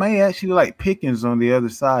think I may actually like Pickens on the other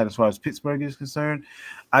side as far as Pittsburgh is concerned.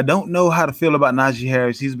 I don't know how to feel about Najee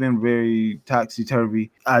Harris. He's been very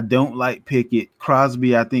topsy-turvy. I don't like Pickett.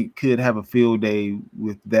 Crosby, I think, could have a field day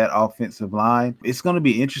with that offensive line. It's going to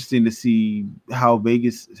be interesting to see how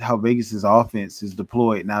Vegas's offense is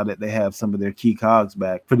deployed now that they have some of their key cogs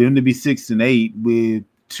back. For them to be 6-8 with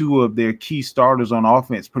 2 of their key starters on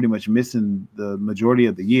offense pretty much missing the majority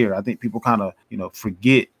of the year, I think people kind of,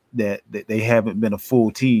 forget that they haven't been a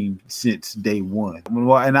full team since day one.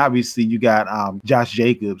 Well, and obviously you got Josh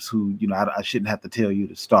Jacobs, who I shouldn't have to tell you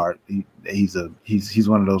to start. He's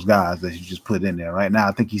one of those guys that you just put in there right now.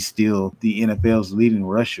 I think he's still the NFL's leading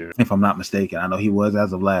rusher, if I'm not mistaken. I know he was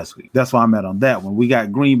as of last week. That's why I'm at on that one. We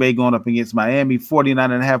got Green Bay going up against Miami,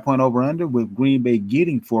 49.5 point over under, with Green Bay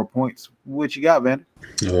getting 4 points. What you got, Vander?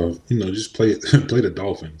 Just play the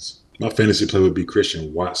Dolphins. My fantasy play would be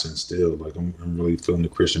Christian Watson still. I'm really feeling the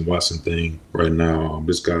Christian Watson thing right now.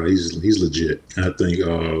 This guy, he's legit. And I think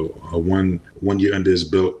one year under his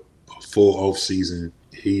belt, a full off season,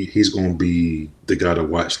 he's going to be the guy to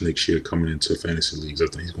watch next year coming into fantasy leagues. I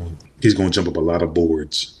think he's going to jump up a lot of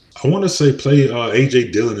boards. I want to say play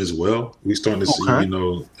AJ Dillon as well. We starting to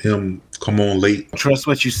see him come on late. Trust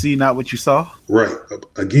what you see, not what you saw. Right.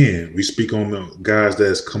 Again, we speak on the guys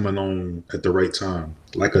that's coming on at the right time,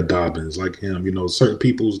 like a Dobbins, like him. Certain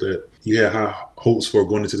peoples that you had high hopes for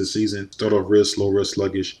going into the season, start off real slow, real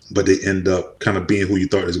sluggish, but they end up kind of being who you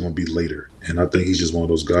thought it was going to be later. And I think he's just one of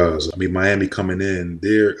those guys. I mean, Miami coming in,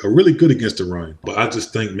 they're really good against the run, but I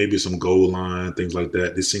just think maybe some goal line, things like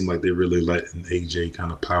that. They seem like they're really letting AJ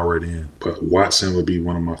kind of power it in. But Watson would be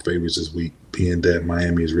one of my favorites this week, being that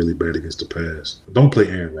Miami is really bad against the pass. Don't play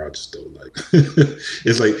Aaron Rodgers though.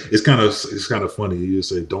 It's kind of funny. You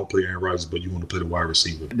say don't play Aaron Rodgers, but you want to play the wide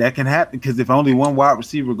receiver. That can happen because if only one wide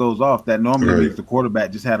receiver goes off, that normally means the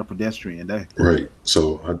quarterback just had a pedestrian day. Right.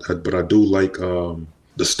 So, but I do like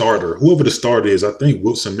the starter, whoever the starter is. I think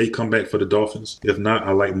Wilson may come back for the Dolphins. If not,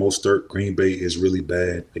 I like Mostert. Green Bay is really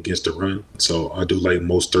bad against the run, so I do like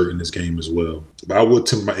Mostert in this game as well. But I would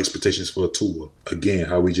temper my expectations for Tua. Again,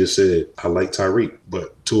 how we just said, I like Tyreek,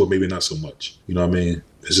 but Tua maybe not so much. You know what I mean?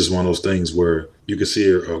 It's just one of those things where you can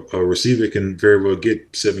see a receiver can very well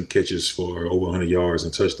get 7 catches for over 100 yards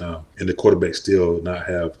and touchdown, and the quarterback still not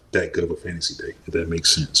have that good of a fantasy day, if that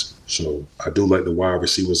makes sense. So I do like the wide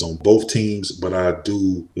receivers on both teams, but I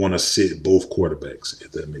do want to sit both quarterbacks,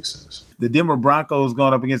 if that makes sense. The Denver Broncos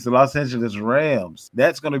going up against the Los Angeles Rams.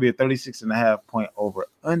 That's going to be a 36.5 point over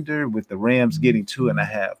under, with the Rams getting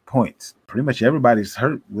 2.5 points. Pretty much everybody's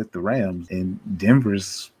hurt with the Rams, and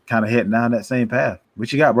Denver's kind of heading down that same path.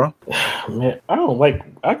 What you got, bro? Man,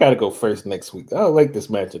 I gotta go first next week. I don't like this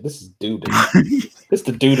matchup. This is doodle. It's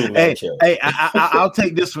the doodle matchup. Hey, I'll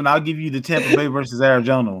take this one. I'll give you the Tampa Bay versus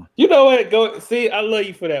Arizona one. You know what? Go see. I love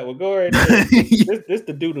you for that one. Go right there. This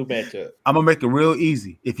the doodle matchup. I'm gonna make it real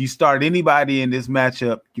easy. If you start anybody in this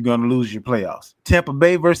matchup, you're gonna lose your playoffs. Tampa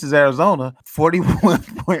Bay versus Arizona, 41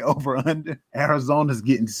 point over under. Arizona's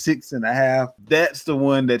getting 6.5. That's the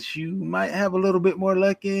one that you might have a little bit more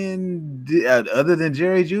luck in. Other than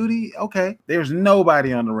Jerry Jeudy, okay. There's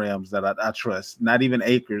nobody on the Rams that I trust. Not even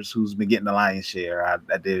Akers, who's been getting the lion's share.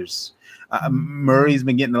 Murray's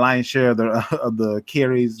been getting the lion's share of the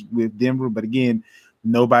carries with Denver, but again,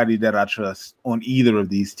 nobody that I trust on either of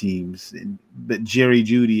these teams. But Jerry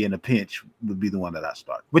Jeudy in a pinch would be the one that I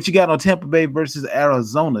start. What you got on Tampa Bay versus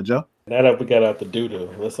Arizona, Joe? Now that we got out the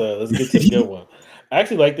doodle, let's get to the good one. I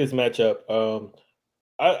actually like this matchup.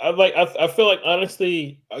 I feel like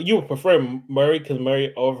honestly you would prefer Murray because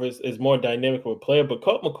Murray is more dynamic of a player, but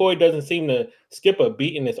Colt McCoy doesn't seem to skip a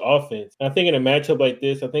beat in this offense. And I think in a matchup like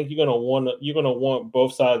this, I think you're gonna want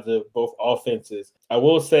both sides of both offenses. I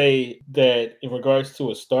will say that in regards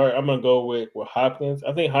to a start, I'm gonna go with Hopkins.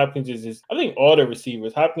 I think Hopkins I think all the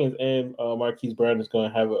receivers, Hopkins and Marquise Brown is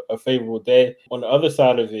gonna have a favorable day. On the other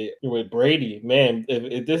side of it, with Brady, man,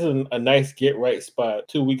 if this is a nice get right spot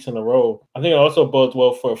 2 weeks in a row, I think it also bodes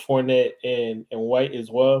well for Fournette and White as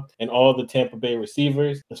well, and all the Tampa Bay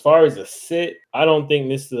receivers. As far as a sit, I don't think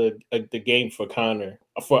this is the game for Connor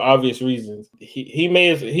for obvious reasons.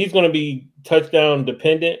 He's going to be touchdown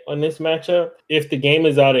dependent on this matchup. If the game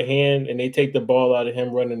is out of hand and they take the ball out of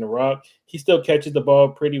him running the rock, he still catches the ball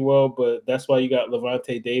pretty well, but that's why you got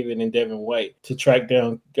Levante David and Devin White to track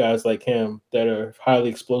down guys like him that are highly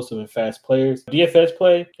explosive and fast players. DFS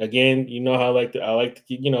play, again, you know how I like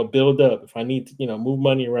to build up. If I need to, move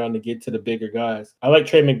money around to get to the bigger guys, I like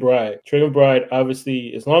Trey McBride. Trey McBride,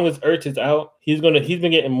 obviously, as long as Ertz is out, he's been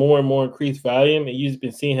getting more and more increased volume, and you've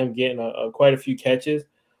been seeing him getting quite a few catches.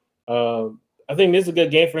 I think this is a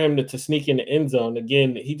good game for him to sneak in the end zone.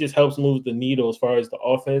 Again, he just helps move the needle as far as the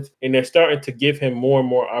offense, and they're starting to give him more and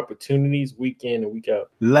more opportunities week in and week out.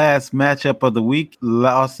 Last matchup of the week,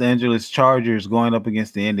 Los Angeles Chargers going up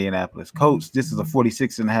against the Indianapolis Colts. This is a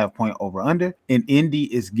 46.5 point over under, and Indy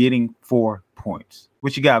is getting 4 points.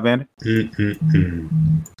 What you got, Vander? This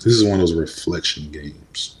is one of those reflection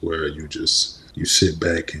games where you sit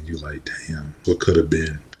back and you like, damn, what could have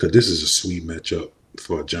been? Because this is a sweet matchup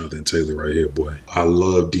for Jonathan Taylor right here, boy. I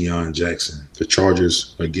love Deion Jackson. The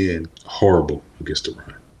Chargers, again, horrible against the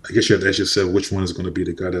run. I guess you have to ask yourself which one is going to be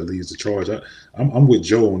the guy that leads the charge. I'm with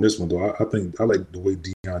Joe on this one, though. I think I like the way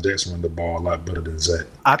Deion Jackson run the ball a lot better than Zach.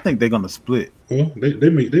 I think they're going to split. Well, they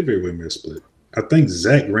very well may split. I think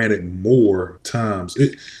Zach ran it more times.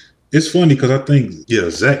 It's funny because I think,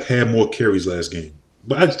 Zach had more carries last game.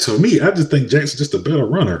 But to me, I just think Jackson's just a better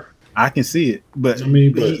runner. I can see it, but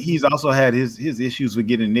he's also had his issues with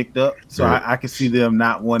getting nicked up. So right. I can see them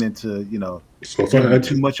not wanting to,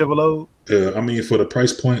 too much of a load. For the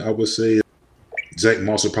price point, I would say Zach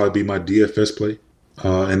Moss would probably be my DFS play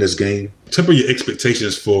in this game. Temper your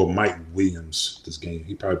expectations for Mike Williams this game.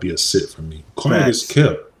 He'd probably be a sit for me. Quiet as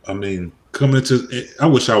kept. Coming into, I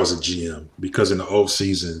wish I was a GM because in the off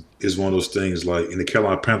season is one of those things like in the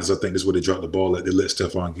Carolina Panthers. I think this is where they dropped the ball. They let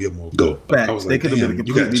Stephon Gilmore go. Facts. I was like, damn,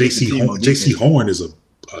 you got JC Horn is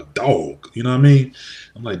a dog. You know what I mean?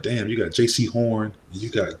 I'm like, damn, you got JC Horn, you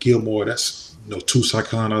got Gilmore. That's 2 South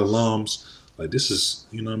Carolina alums. Like this is,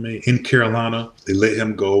 you know what I mean? In Carolina, they let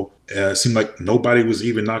him go. It seemed like nobody was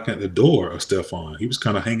even knocking at the door of Stephon. He was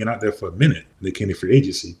kind of hanging out there for a minute. And they came in free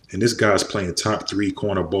agency. And this guy's playing top 3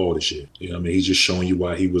 corner ball this year. You know what I mean? He's just showing you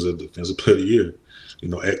why he was a defensive player of the year,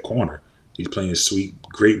 at corner. He's playing sweet,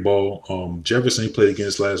 great ball. Jefferson he played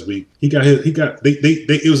against last week.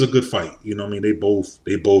 It was a good fight. You know what I mean?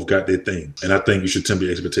 They both got their thing. And I think you should temper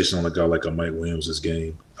your expectation on a guy like a Mike Williams this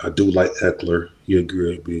game. I do like Eckler.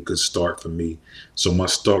 He'd be a good start for me. So my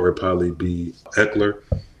start would probably be Eckler.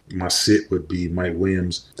 My sit would be Mike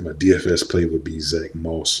Williams. And my DFS play would be Zach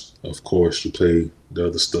Moss. Of course, you play the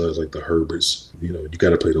other studs like the Herberts. You got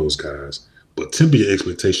to play those guys. But temper your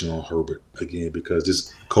expectation on Herbert, again, because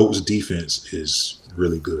this Colts defense is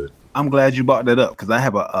really good. I'm glad you brought that up because I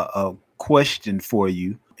have a question for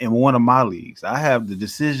you. In one of my leagues, I have the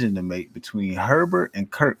decision to make between Herbert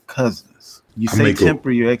and Kirk Cousins. You say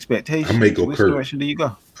temper your expectations. I may go Which Kirk. direction do you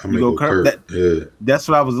go? I may go Kirk. That's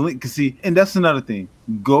what I was linking. See, and that's another thing.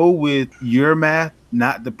 go with your math,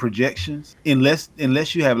 not the projections,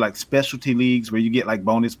 unless you have like specialty leagues where you get like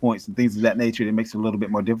bonus points and things of that nature. That makes it a little bit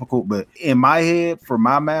more difficult. But in my head, for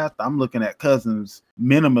my math, I'm looking at Cousins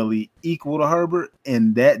minimally equal to Herbert,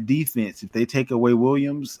 and that defense, if they take away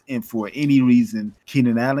Williams and for any reason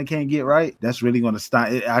Keenan Allen can't get right, that's really going to stop.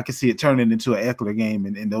 I can see it turning into an Eckler game,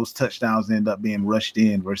 and those touchdowns end up being rushed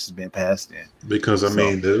in versus being passed in. Because I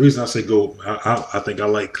mean, the reason I say go, I think I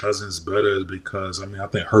like Cousins better is because I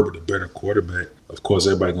think Herbert the better quarterback. Of course,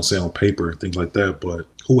 everybody gonna say on paper and things like that, but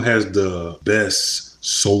who has the best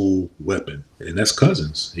sole weapon? And that's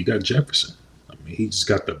Cousins. He got Jefferson. I mean, he just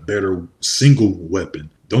got the better single weapon.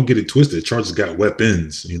 Don't get it twisted. The Chargers got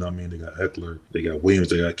weapons. You know what I mean? They got Eckler, they got Williams,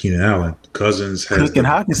 they got Keenan Allen. Cousins has Cook and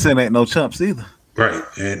Hawkinson ain't no chumps either. Right,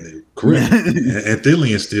 and correct, and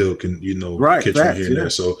Thielen still can, catch from here and there.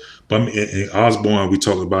 So, but I mean, and Osborne, we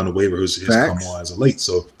talked about in the waiver, has come on as a late.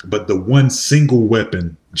 So, but the one single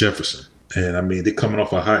weapon, Jefferson, and I mean, they're coming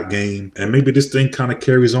off a hot game, and maybe this thing kind of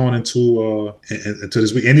carries on into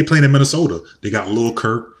this week. And they playing in Minnesota. They got Lil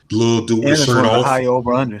Kirk, Lil dude with the shirt off. High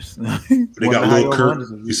over unders. They got Lil Kirk.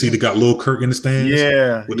 You see, they got Lil Kirk in the stands.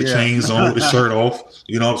 Yeah, with the chains on, with the shirt off.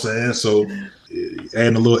 You know what I'm saying? So,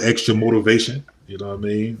 adding a little extra motivation. You know what I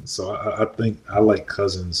mean? So I think I like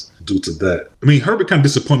Cousins due to that. I mean, Herbert kind of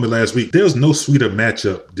disappointed me last week. There's no sweeter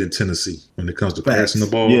matchup than Tennessee when it comes to passing the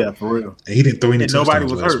ball. Yeah, for real. And he didn't throw any touchdowns nobody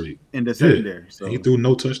was last hurt week. In the secondary. So. He threw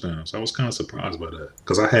no touchdowns. I was kind of surprised by that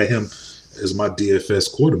because I had him as my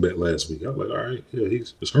DFS quarterback last week. I was like, all right, yeah,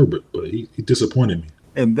 it's Herbert, but he disappointed me.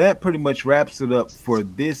 And that pretty much wraps it up for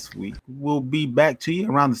this week. We'll be back to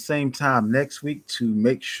you around the same time next week to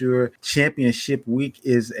make sure championship week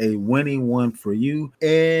is a winning one for you.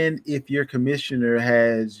 And if your commissioner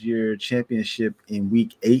has your championship in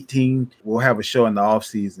week 18, we'll have a show in the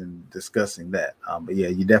offseason discussing that. But yeah,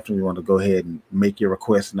 you definitely want to go ahead and make your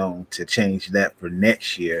request known to change that for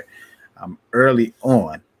next year early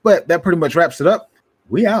on. But that pretty much wraps it up.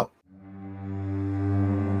 We out.